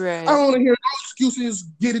like, I don't want to hear no excuses.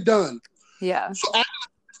 Get it done. Yeah. So after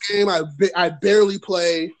the game, I barely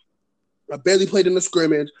play. I barely played in the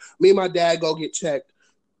scrimmage. Me and my dad go get checked.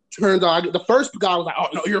 Turns out the first guy was like, oh,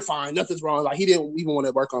 no, you're fine. Nothing's wrong. Like, he didn't even want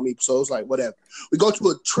to work on me. So it was like, whatever. We go to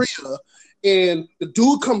a tria, and the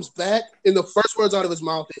dude comes back, and the first words out of his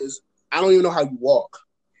mouth is, I don't even know how you walk.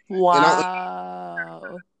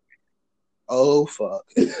 Wow. Oh, fuck.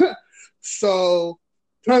 So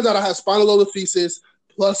turns out I had spondylolisthesis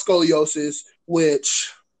plus scoliosis,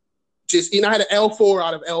 which just, I had an L4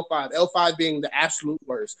 out of L5, L5 being the absolute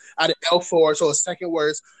worst. I had an L4, so a second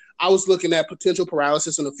worst. I was looking at potential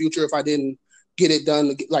paralysis in the future if I didn't get it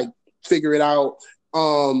done, figure it out. He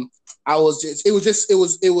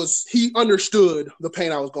understood the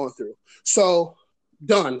pain I was going through. So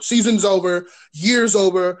done. Season's over. Year's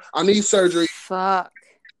over. I need surgery. Fuck.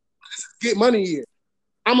 Get money here.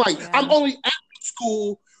 I'm like, Yeah. I'm only at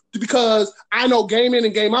school because I know game in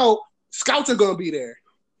and game out, scouts are gonna be there.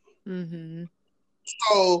 Mm-hmm.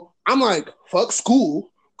 So I'm like, fuck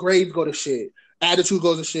school. Grades go to shit. Attitude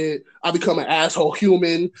goes to shit. I become an asshole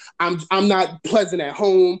human. I'm not pleasant at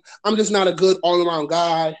home. I'm just not a good all around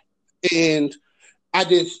guy. And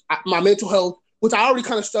my mental health, which I already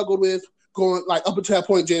kind of struggled with, going like up until that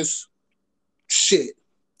point, just shit.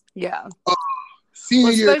 Yeah. Senior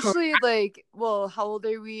Well, year, especially like, well, how old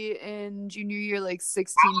are we in junior year? Like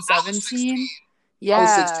 16, 17? I was 16.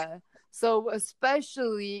 Yeah. So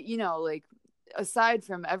especially, you know, like aside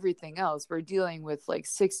from everything else, we're dealing with like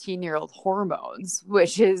 16-year-old hormones,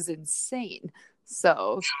 which is insane.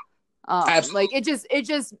 So, Absolutely. like it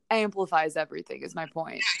just amplifies everything is my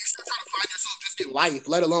point. You're still trying to find yourself just in life,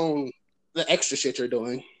 let alone the extra shit you're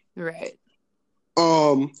doing. Right.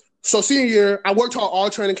 So senior year, I worked hard all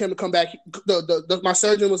training camp to come back. My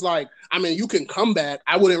surgeon was like, I mean, you can come back.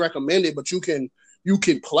 I wouldn't recommend it, but you can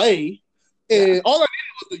play. And Yeah. all I needed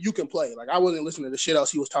was that you can play. Like I wasn't listening to the shit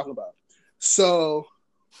else he was talking about. So,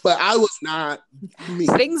 but I was not me.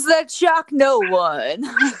 Things that shock no one.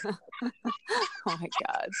 Oh my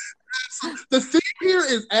God. The thing here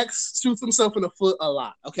is X shoots himself in the foot a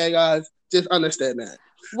lot. Okay, guys, just understand that.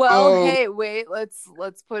 Well, hey, wait, let's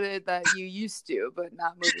put it that you used to, but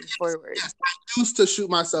not moving forward. Yes, I used to shoot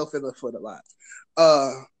myself in the foot a lot.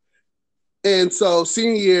 And so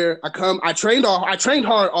senior year, I trained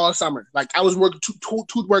hard all summer. Like I was working two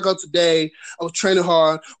workouts a day. I was training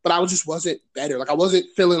hard, but I just wasn't better. Like I wasn't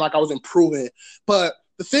feeling like I was improving. But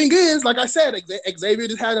the thing is, like I said, Xavier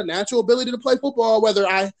just had a natural ability to play football,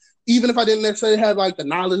 even if I didn't necessarily have like the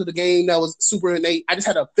knowledge of the game that was super innate, I just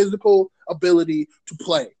had a physical ability to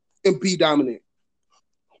play and be dominant.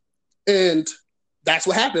 And that's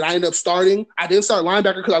what happened. I ended up starting. I didn't start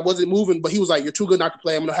linebacker because I wasn't moving, but he was like, you're too good not to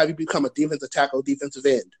play. I'm going to have you become a defensive tackle, defensive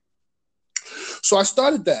end. So I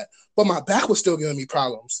started that, but my back was still giving me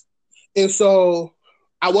problems. And so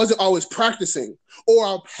I wasn't always practicing, or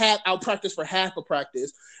I'll practice for half a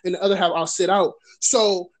practice, and the other half I'll sit out.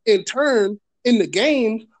 So in turn, in the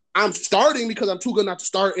game, I'm starting because I'm too good not to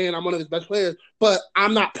start, and I'm one of his best players, but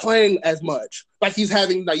I'm not playing as much. Like he's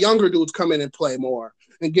having the younger dudes come in and play more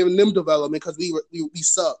and giving them development because we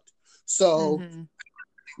sucked. So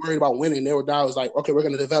worried about winning. I was like, okay, we're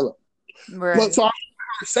going to develop. Right. But so I had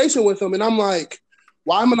a conversation with them, and I'm like,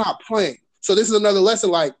 why am I not playing? So this is another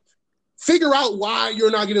lesson, like, figure out why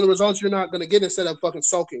you're not getting the results you're not going to get instead of fucking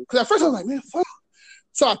sulking. Because at first I was like, man, fuck.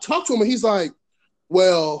 So I talked to him, and he's like,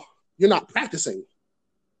 well, you're not practicing.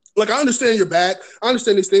 Like, I understand your back. I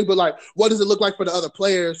understand these things, but, like, what does it look like for the other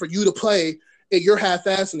players for you to play and you're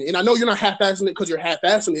half-assing it? And I know you're not half-assing it because you're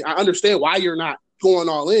half-assing it. I understand why you're not going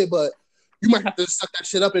all in, but you might have to suck that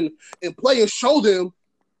shit up and play and show them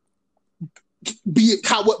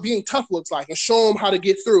what being tough looks like and show them how to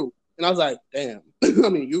get through. And I was like, damn. I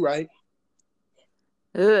mean, you're right.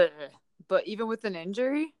 Ugh. But even with an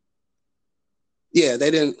injury? Yeah,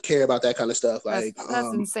 they didn't care about that kind of stuff. That's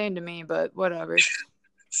insane to me, but whatever.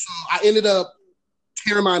 So I ended up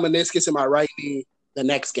tearing my meniscus in my right knee the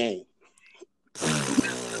next game.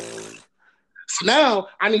 So now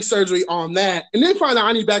I need surgery on that, and then find out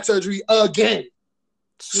I need back surgery again.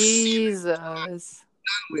 Jesus. Done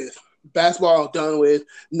with basketball, done with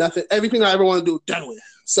nothing. Everything I ever want to do, done with.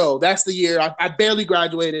 So that's the year. I barely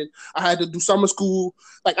graduated. I had to do summer school.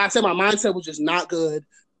 Like I said, my mindset was just not good.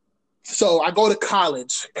 So I go to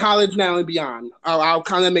college now and beyond. I'll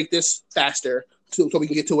kind of make this faster so we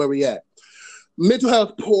can get to where we're at. Mental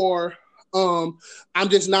health poor. I'm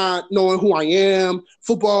just not knowing who I am.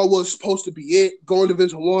 Football was supposed to be it. Going to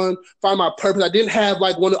Division I, find my purpose. I didn't have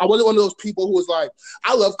I wasn't one of those people who was like,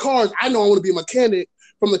 I love cars. I know I want to be a mechanic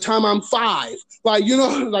from the time I'm 5. Like, you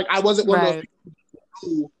know, like I wasn't one of those people who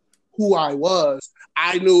knew who I was.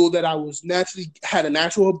 I knew that I was had a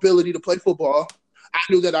natural ability to play football. I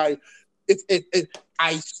knew that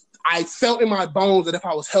I felt in my bones that if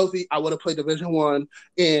I was healthy, I would have played Division I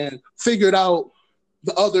and figured out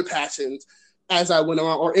the other passions as I went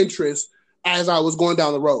on, or interests as I was going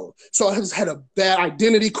down the road. So I just had a bad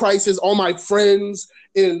identity crisis. All my friends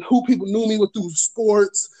and who people knew me with through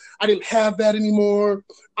sports, I didn't have that anymore.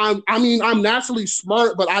 I'm naturally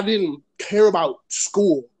smart, but I didn't care about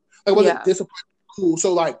school. I wasn't disciplined in school.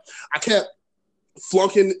 So like I kept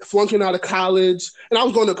flunking out of college, and I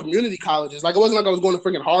was going to community colleges. Like it wasn't like I was going to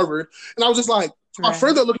freaking Harvard. And I was just like, my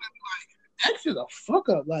friends are looking at me like, X is a fuck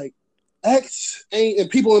up. Like X ain't, and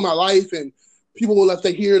people in my life and people, if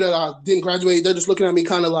they hear that I didn't graduate, they're just looking at me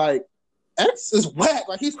kind of like, X is whack.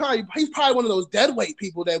 Like he's probably one of those dead weight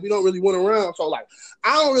people that we don't really want around. So like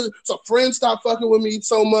so friends stop fucking with me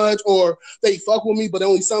so much, or they fuck with me but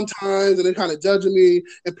only sometimes, and they're kind of judging me.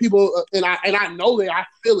 And people and I know that I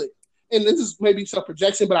feel it. And this is maybe self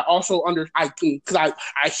projection, but I also because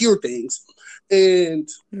I hear things, and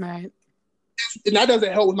right. And that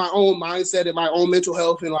doesn't help with my own mindset and my own mental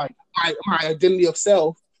health and like my identity of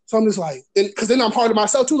self. So I'm just like, because then I'm hard to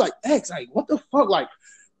myself too. Like, X, like what the fuck, like.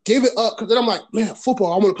 Give it up, because then I'm like, man,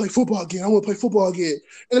 football. I want to play football again. And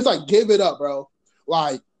it's like, give it up, bro.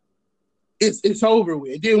 Like, it's over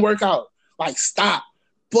with. It didn't work out. Like, stop.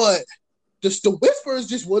 But just the whispers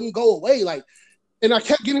just wouldn't go away. Like, and I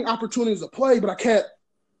kept getting opportunities to play, but I kept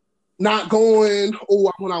not going.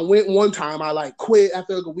 Or when I went one time, I like quit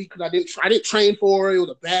after a week because I didn't train for it. It was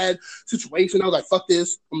a bad situation. I was like, fuck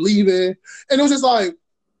this. I'm leaving. And it was just like,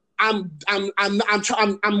 I'm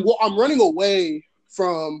running away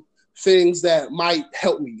from things that might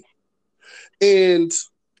help me. And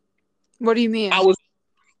what do you mean?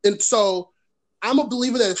 So I'm a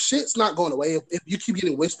believer that if shit's not going away, if you keep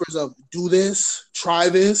getting whispers of do this, try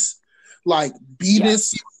this, like be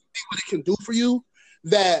this, see what it can do for you,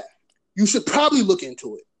 that you should probably look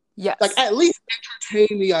into it. Yes. Like at least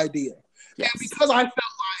entertain the idea. Yes. And because I felt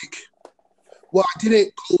like, well,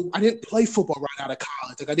 I didn't play football right out of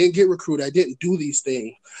college. Like I didn't get recruited. I didn't do these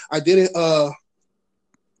things. I didn't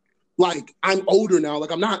like I'm older now,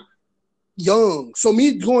 like I'm not young. So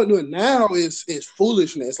me going to it now is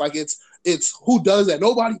foolishness. Like it's who does that?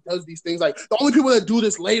 Nobody does these things. Like the only people that do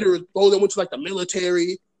this later is those that went to like the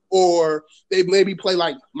military, or they maybe play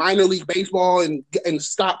like minor league baseball and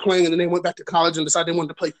stop playing, and then they went back to college and decided they wanted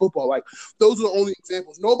to play football. Like those are the only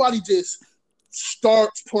examples. Nobody just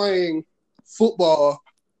starts playing football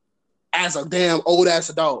as a damn old ass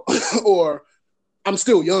adult or I'm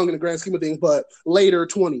still young in the grand scheme of things, but later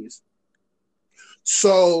 20s.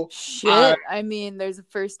 So shit. I mean, there's a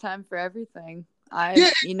first time for everything.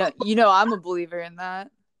 You know, I'm a believer in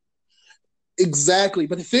that. Exactly.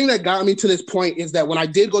 But the thing that got me to this point is that when I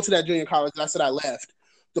did go to that junior college, I said I left.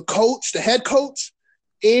 The head coach,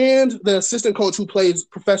 and the assistant coach who plays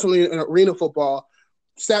professionally in arena football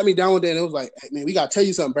sat me down one day and it was like, hey, man, we got to tell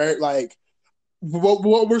you something, Burt. Like,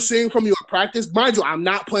 what we're seeing from you in practice, mind you, I'm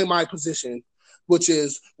not playing my position, which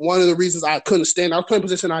is one of the reasons I couldn't stand. I was playing a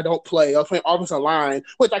position I don't play. I was playing offensive line,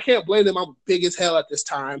 which I can't blame them. I'm big as hell at this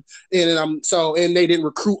time. And they didn't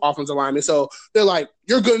recruit offensive linemen. So they're like,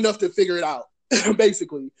 you're good enough to figure it out,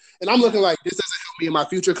 basically. And I'm looking like, this doesn't help me in my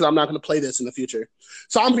future because I'm not going to play this in the future.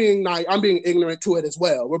 So I'm being ignorant to it as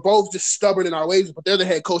well. We're both just stubborn in our ways, but they're the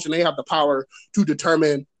head coach and they have the power to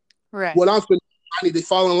determine what I'm supposed to do. I need to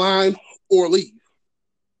fall in line or leave.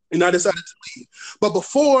 And I decided to leave. But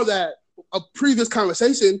before that, a previous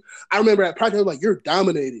conversation, I remember at practice, I was like, you're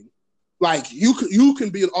dominating. Like, you can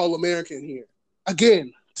be an All-American here.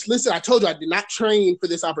 Again, listen, I told you I did not train for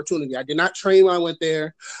this opportunity. I did not train when I went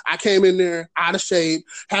there. I came in there out of shape,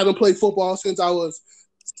 haven't played football since I was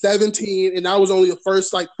 17, and that was only the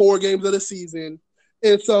first, 4 games of the season.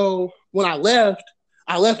 And so when I left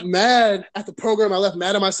mad at the program. I left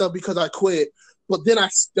mad at myself because I quit. But then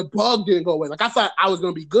the bug didn't go away. Like, I thought I was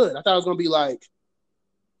going to be good. I thought I was going to be like,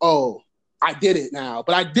 oh, I did it now.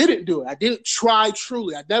 But I didn't do it. I didn't try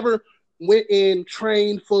truly. I never went in,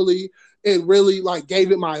 trained fully, and really,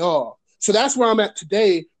 gave it my all. So that's where I'm at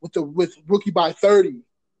today with Rookie by 30.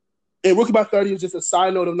 And Rookie by 30 is just a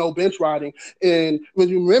side note of no bench riding. And when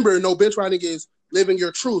you remember, no bench riding is living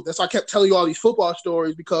your truth. That's why I kept telling you all these football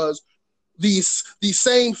stories, because these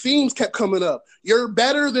same themes kept coming up. You're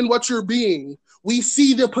better than what you're being. We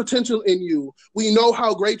see the potential in you. We know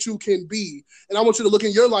how great you can be. And I want you to look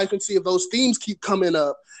in your life and see if those themes keep coming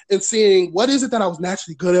up, and seeing what is it that I was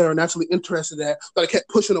naturally good at or naturally interested at that I kept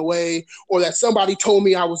pushing away, or that somebody told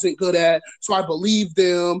me I wasn't good at, so I believed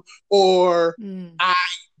them, or I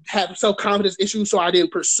had self-confidence issues, so I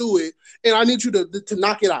didn't pursue it. And I need you to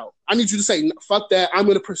knock it out. I need you to say, fuck that, I'm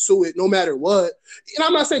going to pursue it no matter what. And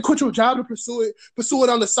I'm not saying quit your job to pursue it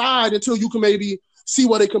on the side until you can maybe see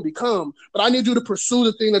what it can become. But I need you to pursue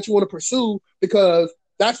the thing that you want to pursue, because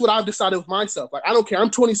that's what I've decided with myself. I don't care.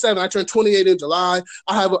 I'm 27. I turned 28 in July.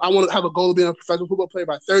 I want to have a goal of being a professional football player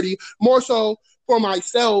by 30, more so for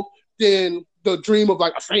myself than the dream of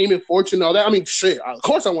a fame and fortune and all that. I mean, shit, of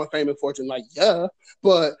course I want fame and fortune. Yeah,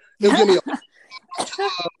 but it'll give me a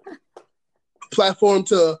platform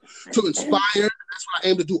to inspire. That's what I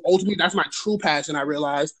aim to do. Ultimately, that's my true passion, I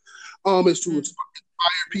realized, is to inspire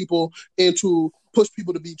people and to push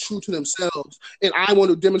people to be true to themselves. And I want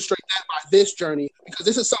to demonstrate that by this journey, because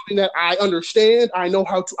this is something that I understand. I know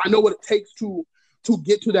what it takes to to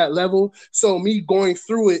get to that level. So me going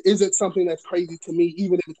through it isn't something that's crazy to me,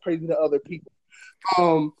 even if it's crazy to other people.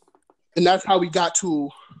 And that's how we got to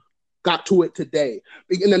it today.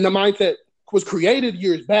 And then the mindset was created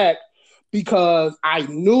years back because I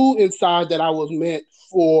knew inside that I was meant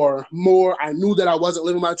for more. I knew that I wasn't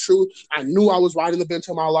living my truth. I knew I was riding the bench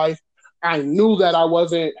of my life. I knew that I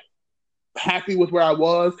wasn't happy with where I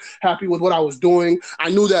was, happy with what I was doing. I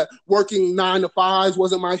knew that working 9 to 5s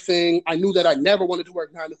wasn't my thing. I knew that I never wanted to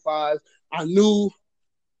work 9 to 5. I knew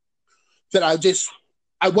that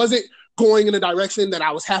I wasn't going in a direction that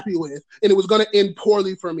I was happy with, and it was going to end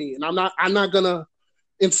poorly for me. And I'm not going to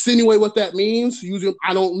insinuate what that means. Usually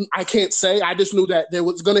I can't say. I just knew that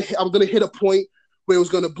I'm going to hit a point where it was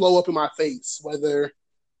going to blow up in my face,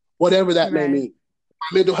 whatever that may mean.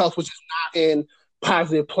 My mental health was just not in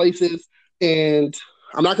positive places. And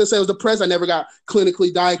I'm not going to say I was depressed. I never got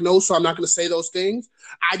clinically diagnosed, so I'm not going to say those things.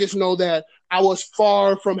 I just know that I was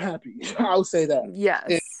far from happy. I would say that. Yes,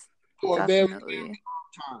 and for definitely. a very long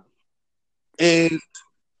time. And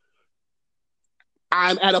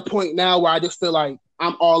I'm at a point now where I just feel like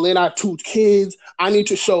I'm all in. I have 2 kids. I need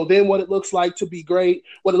to show them what it looks like to be great,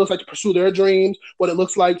 what it looks like to pursue their dreams, what it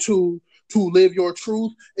looks like to live your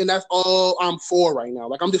truth. And that's all I'm for right now.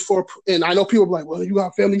 Like, I'm just for, and I know people are like, well, you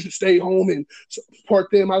got family, you should stay home and support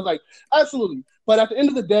them. I was like, absolutely. But at the end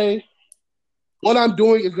of the day, what I'm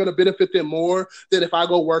doing is going to benefit them more than if I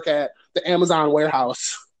go work at the Amazon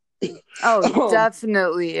warehouse. Oh,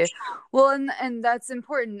 definitely. Well, and that's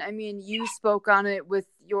important. I mean, you spoke on it with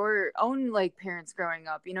your own like parents growing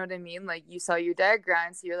up. You know what I mean? Like, you saw your dad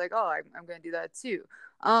grind, so you're like, oh, I'm gonna do that too.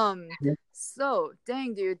 So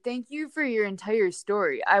dang, dude, thank you for your entire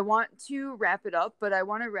story. I want to wrap it up, but I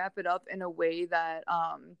want to wrap it up in a way that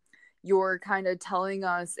you're kind of telling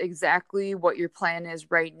us exactly what your plan is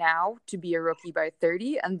right now to be a rookie by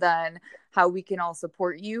 30, and then how we can all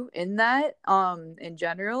support you in that in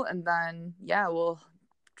general. And then, yeah, we'll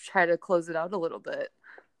try to close it out a little bit.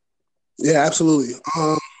 Yeah, absolutely.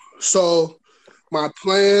 So my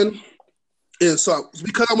plan is,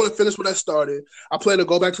 because I want to finish what I started, I plan to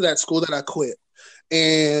go back to that school that I quit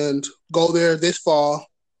and go there this fall,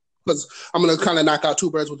 because I'm going to kind of knock out 2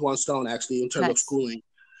 birds with 1 stone, actually, in terms of schooling.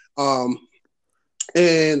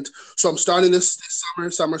 And so I'm starting this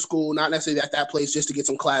summer school, not necessarily at that place, just to get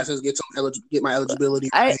some classes, get my eligibility.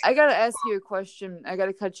 I gotta ask you a question. I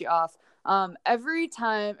gotta cut you off. Every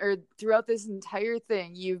time or throughout this entire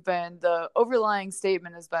thing, the overlying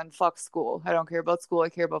statement has been fuck school. I don't care about school. I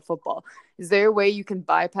care about football. Is there a way you can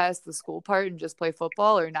bypass the school part and just play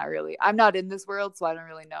football, or not really? I'm not in this world, so I don't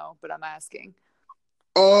really know, but I'm asking.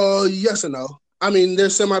 Yes and no. I mean,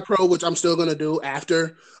 there's semi-pro, which I'm still gonna do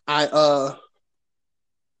after I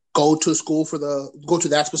go to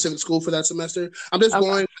that specific school for that semester. I'm just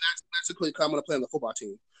going for that semester because I'm gonna play on the football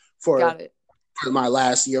team for my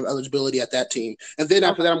last year of eligibility at that team. And then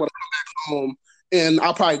after that, I'm gonna come back home and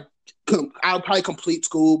I'll probably complete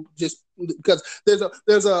school, just because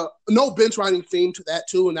there's a no bench riding theme to that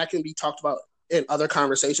too, and that can be talked about in other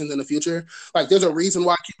conversations in the future. Like, there's a reason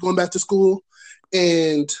why I keep going back to school,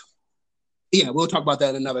 and yeah, we'll talk about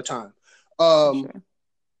that another time. Sure.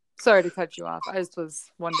 Sorry to cut you off. I just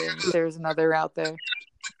was wondering if there's another route there.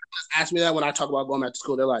 Ask me that when I talk about going back to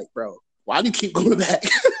school. They're like, bro, why do you keep going back?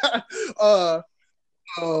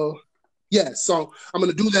 Yeah, so I'm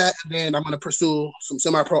going to do that, and then I'm going to pursue some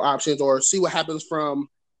semi-pro options or see what happens from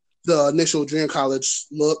the initial junior college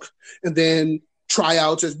look, and then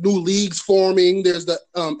tryouts. There's new leagues forming. There's the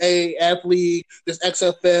AAF league. There's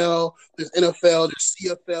XFL. There's NFL. There's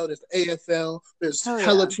CFL. There's the AFL. There's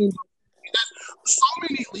hella teams. There's so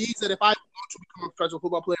many leagues that if I want to become a professional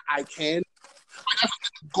football player, I can.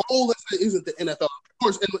 The goal isn't the NFL. Of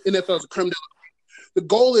course, NFL is a criminal. The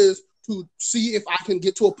goal is to see if I can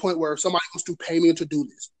get to a point where somebody wants to pay me to do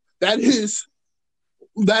this. That is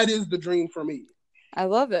the dream for me. I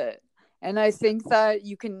love it. And I think that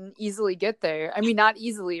you can easily get there. I mean, not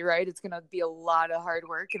easily, right? It's going to be a lot of hard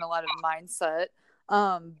work and a lot of mindset.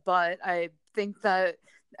 But I think that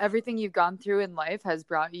everything you've gone through in life has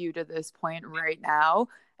brought you to this point right now.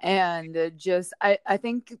 And I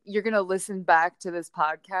think you're going to listen back to this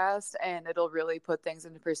podcast and it'll really put things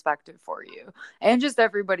into perspective for you and just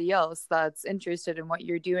everybody else that's interested in what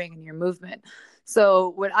you're doing in your movement. So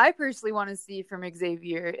what I personally want to see from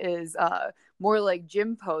Xavier is more like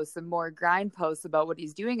gym posts and more grind posts about what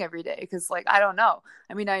he's doing every day. Cause like, I don't know.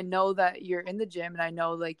 I mean, I know that you're in the gym and I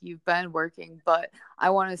know like you've been working, but I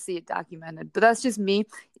want to see it documented. But that's just me.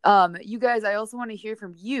 You guys, I also want to hear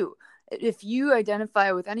from you. If you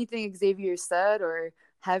identify with anything Xavier said or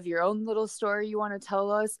have your own little story you want to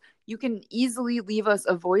tell us, you can easily leave us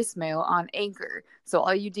a voicemail on Anchor. So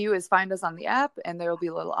all you do is find us on the app, and there will be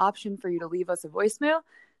a little option for you to leave us a voicemail.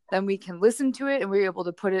 Then we can listen to it, and we're able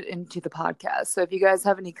to put it into the podcast. So if you guys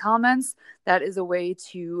have any comments, that is a way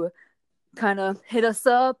to kind of hit us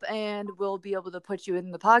up, and we'll be able to put you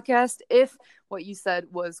in the podcast if what you said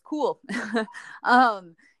was cool.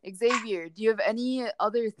 Xavier, do you have any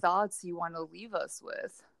other thoughts you want to leave us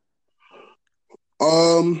with?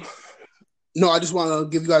 No, I just want to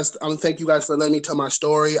give you guys, thank you guys for letting me tell my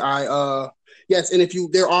story. Yes, and if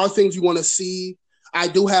there are things you want to see, I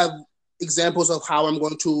do have examples of how I'm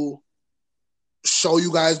going to show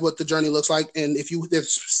you guys what the journey looks like. And if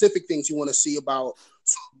there's specific things you want to see about,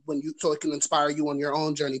 so it can inspire you on your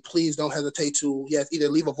own journey, please don't hesitate to, either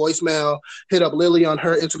leave a voicemail, hit up Lily on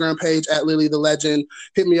her Instagram page at Lily the Legend,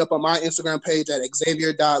 hit me up on my Instagram page at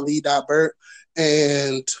xavier.lee.burt,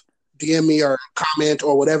 and DM me or comment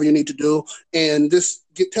or whatever you need to do. And just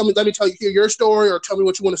let me hear your story, or tell me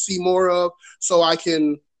what you want to see more of, so I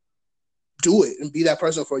can do it and be that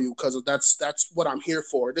person for you, because that's what I'm here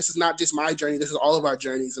for. This is not just my journey, this is all of our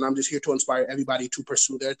journeys, and I'm just here to inspire everybody to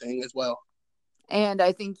pursue their thing as well. And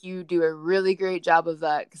I think you do a really great job of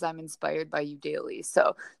that, because I'm inspired by you daily.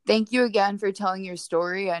 So thank you again for telling your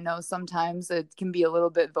story. I know sometimes it can be a little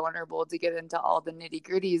bit vulnerable to get into all the nitty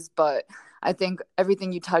gritties, but I think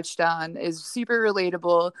everything you touched on is super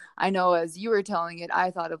relatable. I know as you were telling it, I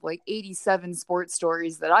thought of like 87 sports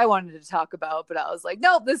stories that I wanted to talk about, but I was like,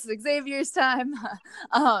 nope, this is Xavier's time.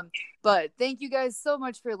 But thank you guys so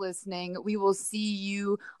much for listening. We will see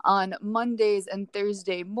you on Mondays and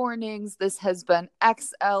Thursday mornings. This has been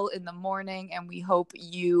XL in the morning, and we hope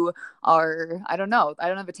you are, I don't know, I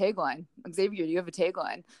don't have a tagline. Xavier, do you have a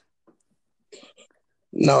tagline?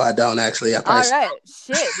 No, I don't actually. All right,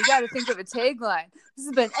 shit, we got to think of a tagline. This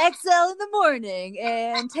has been XL in the morning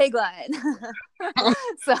and tagline.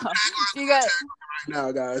 So, if you guys,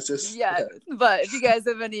 now, guys, but if you guys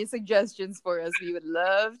have any suggestions for us, we would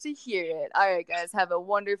love to hear it. All right, guys, have a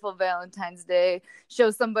wonderful Valentine's Day.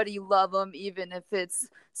 Show somebody you love them, even if it's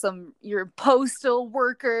your postal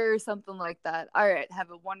worker or something like that. All right,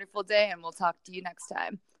 have a wonderful day, and we'll talk to you next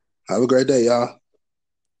time. Have a great day, y'all.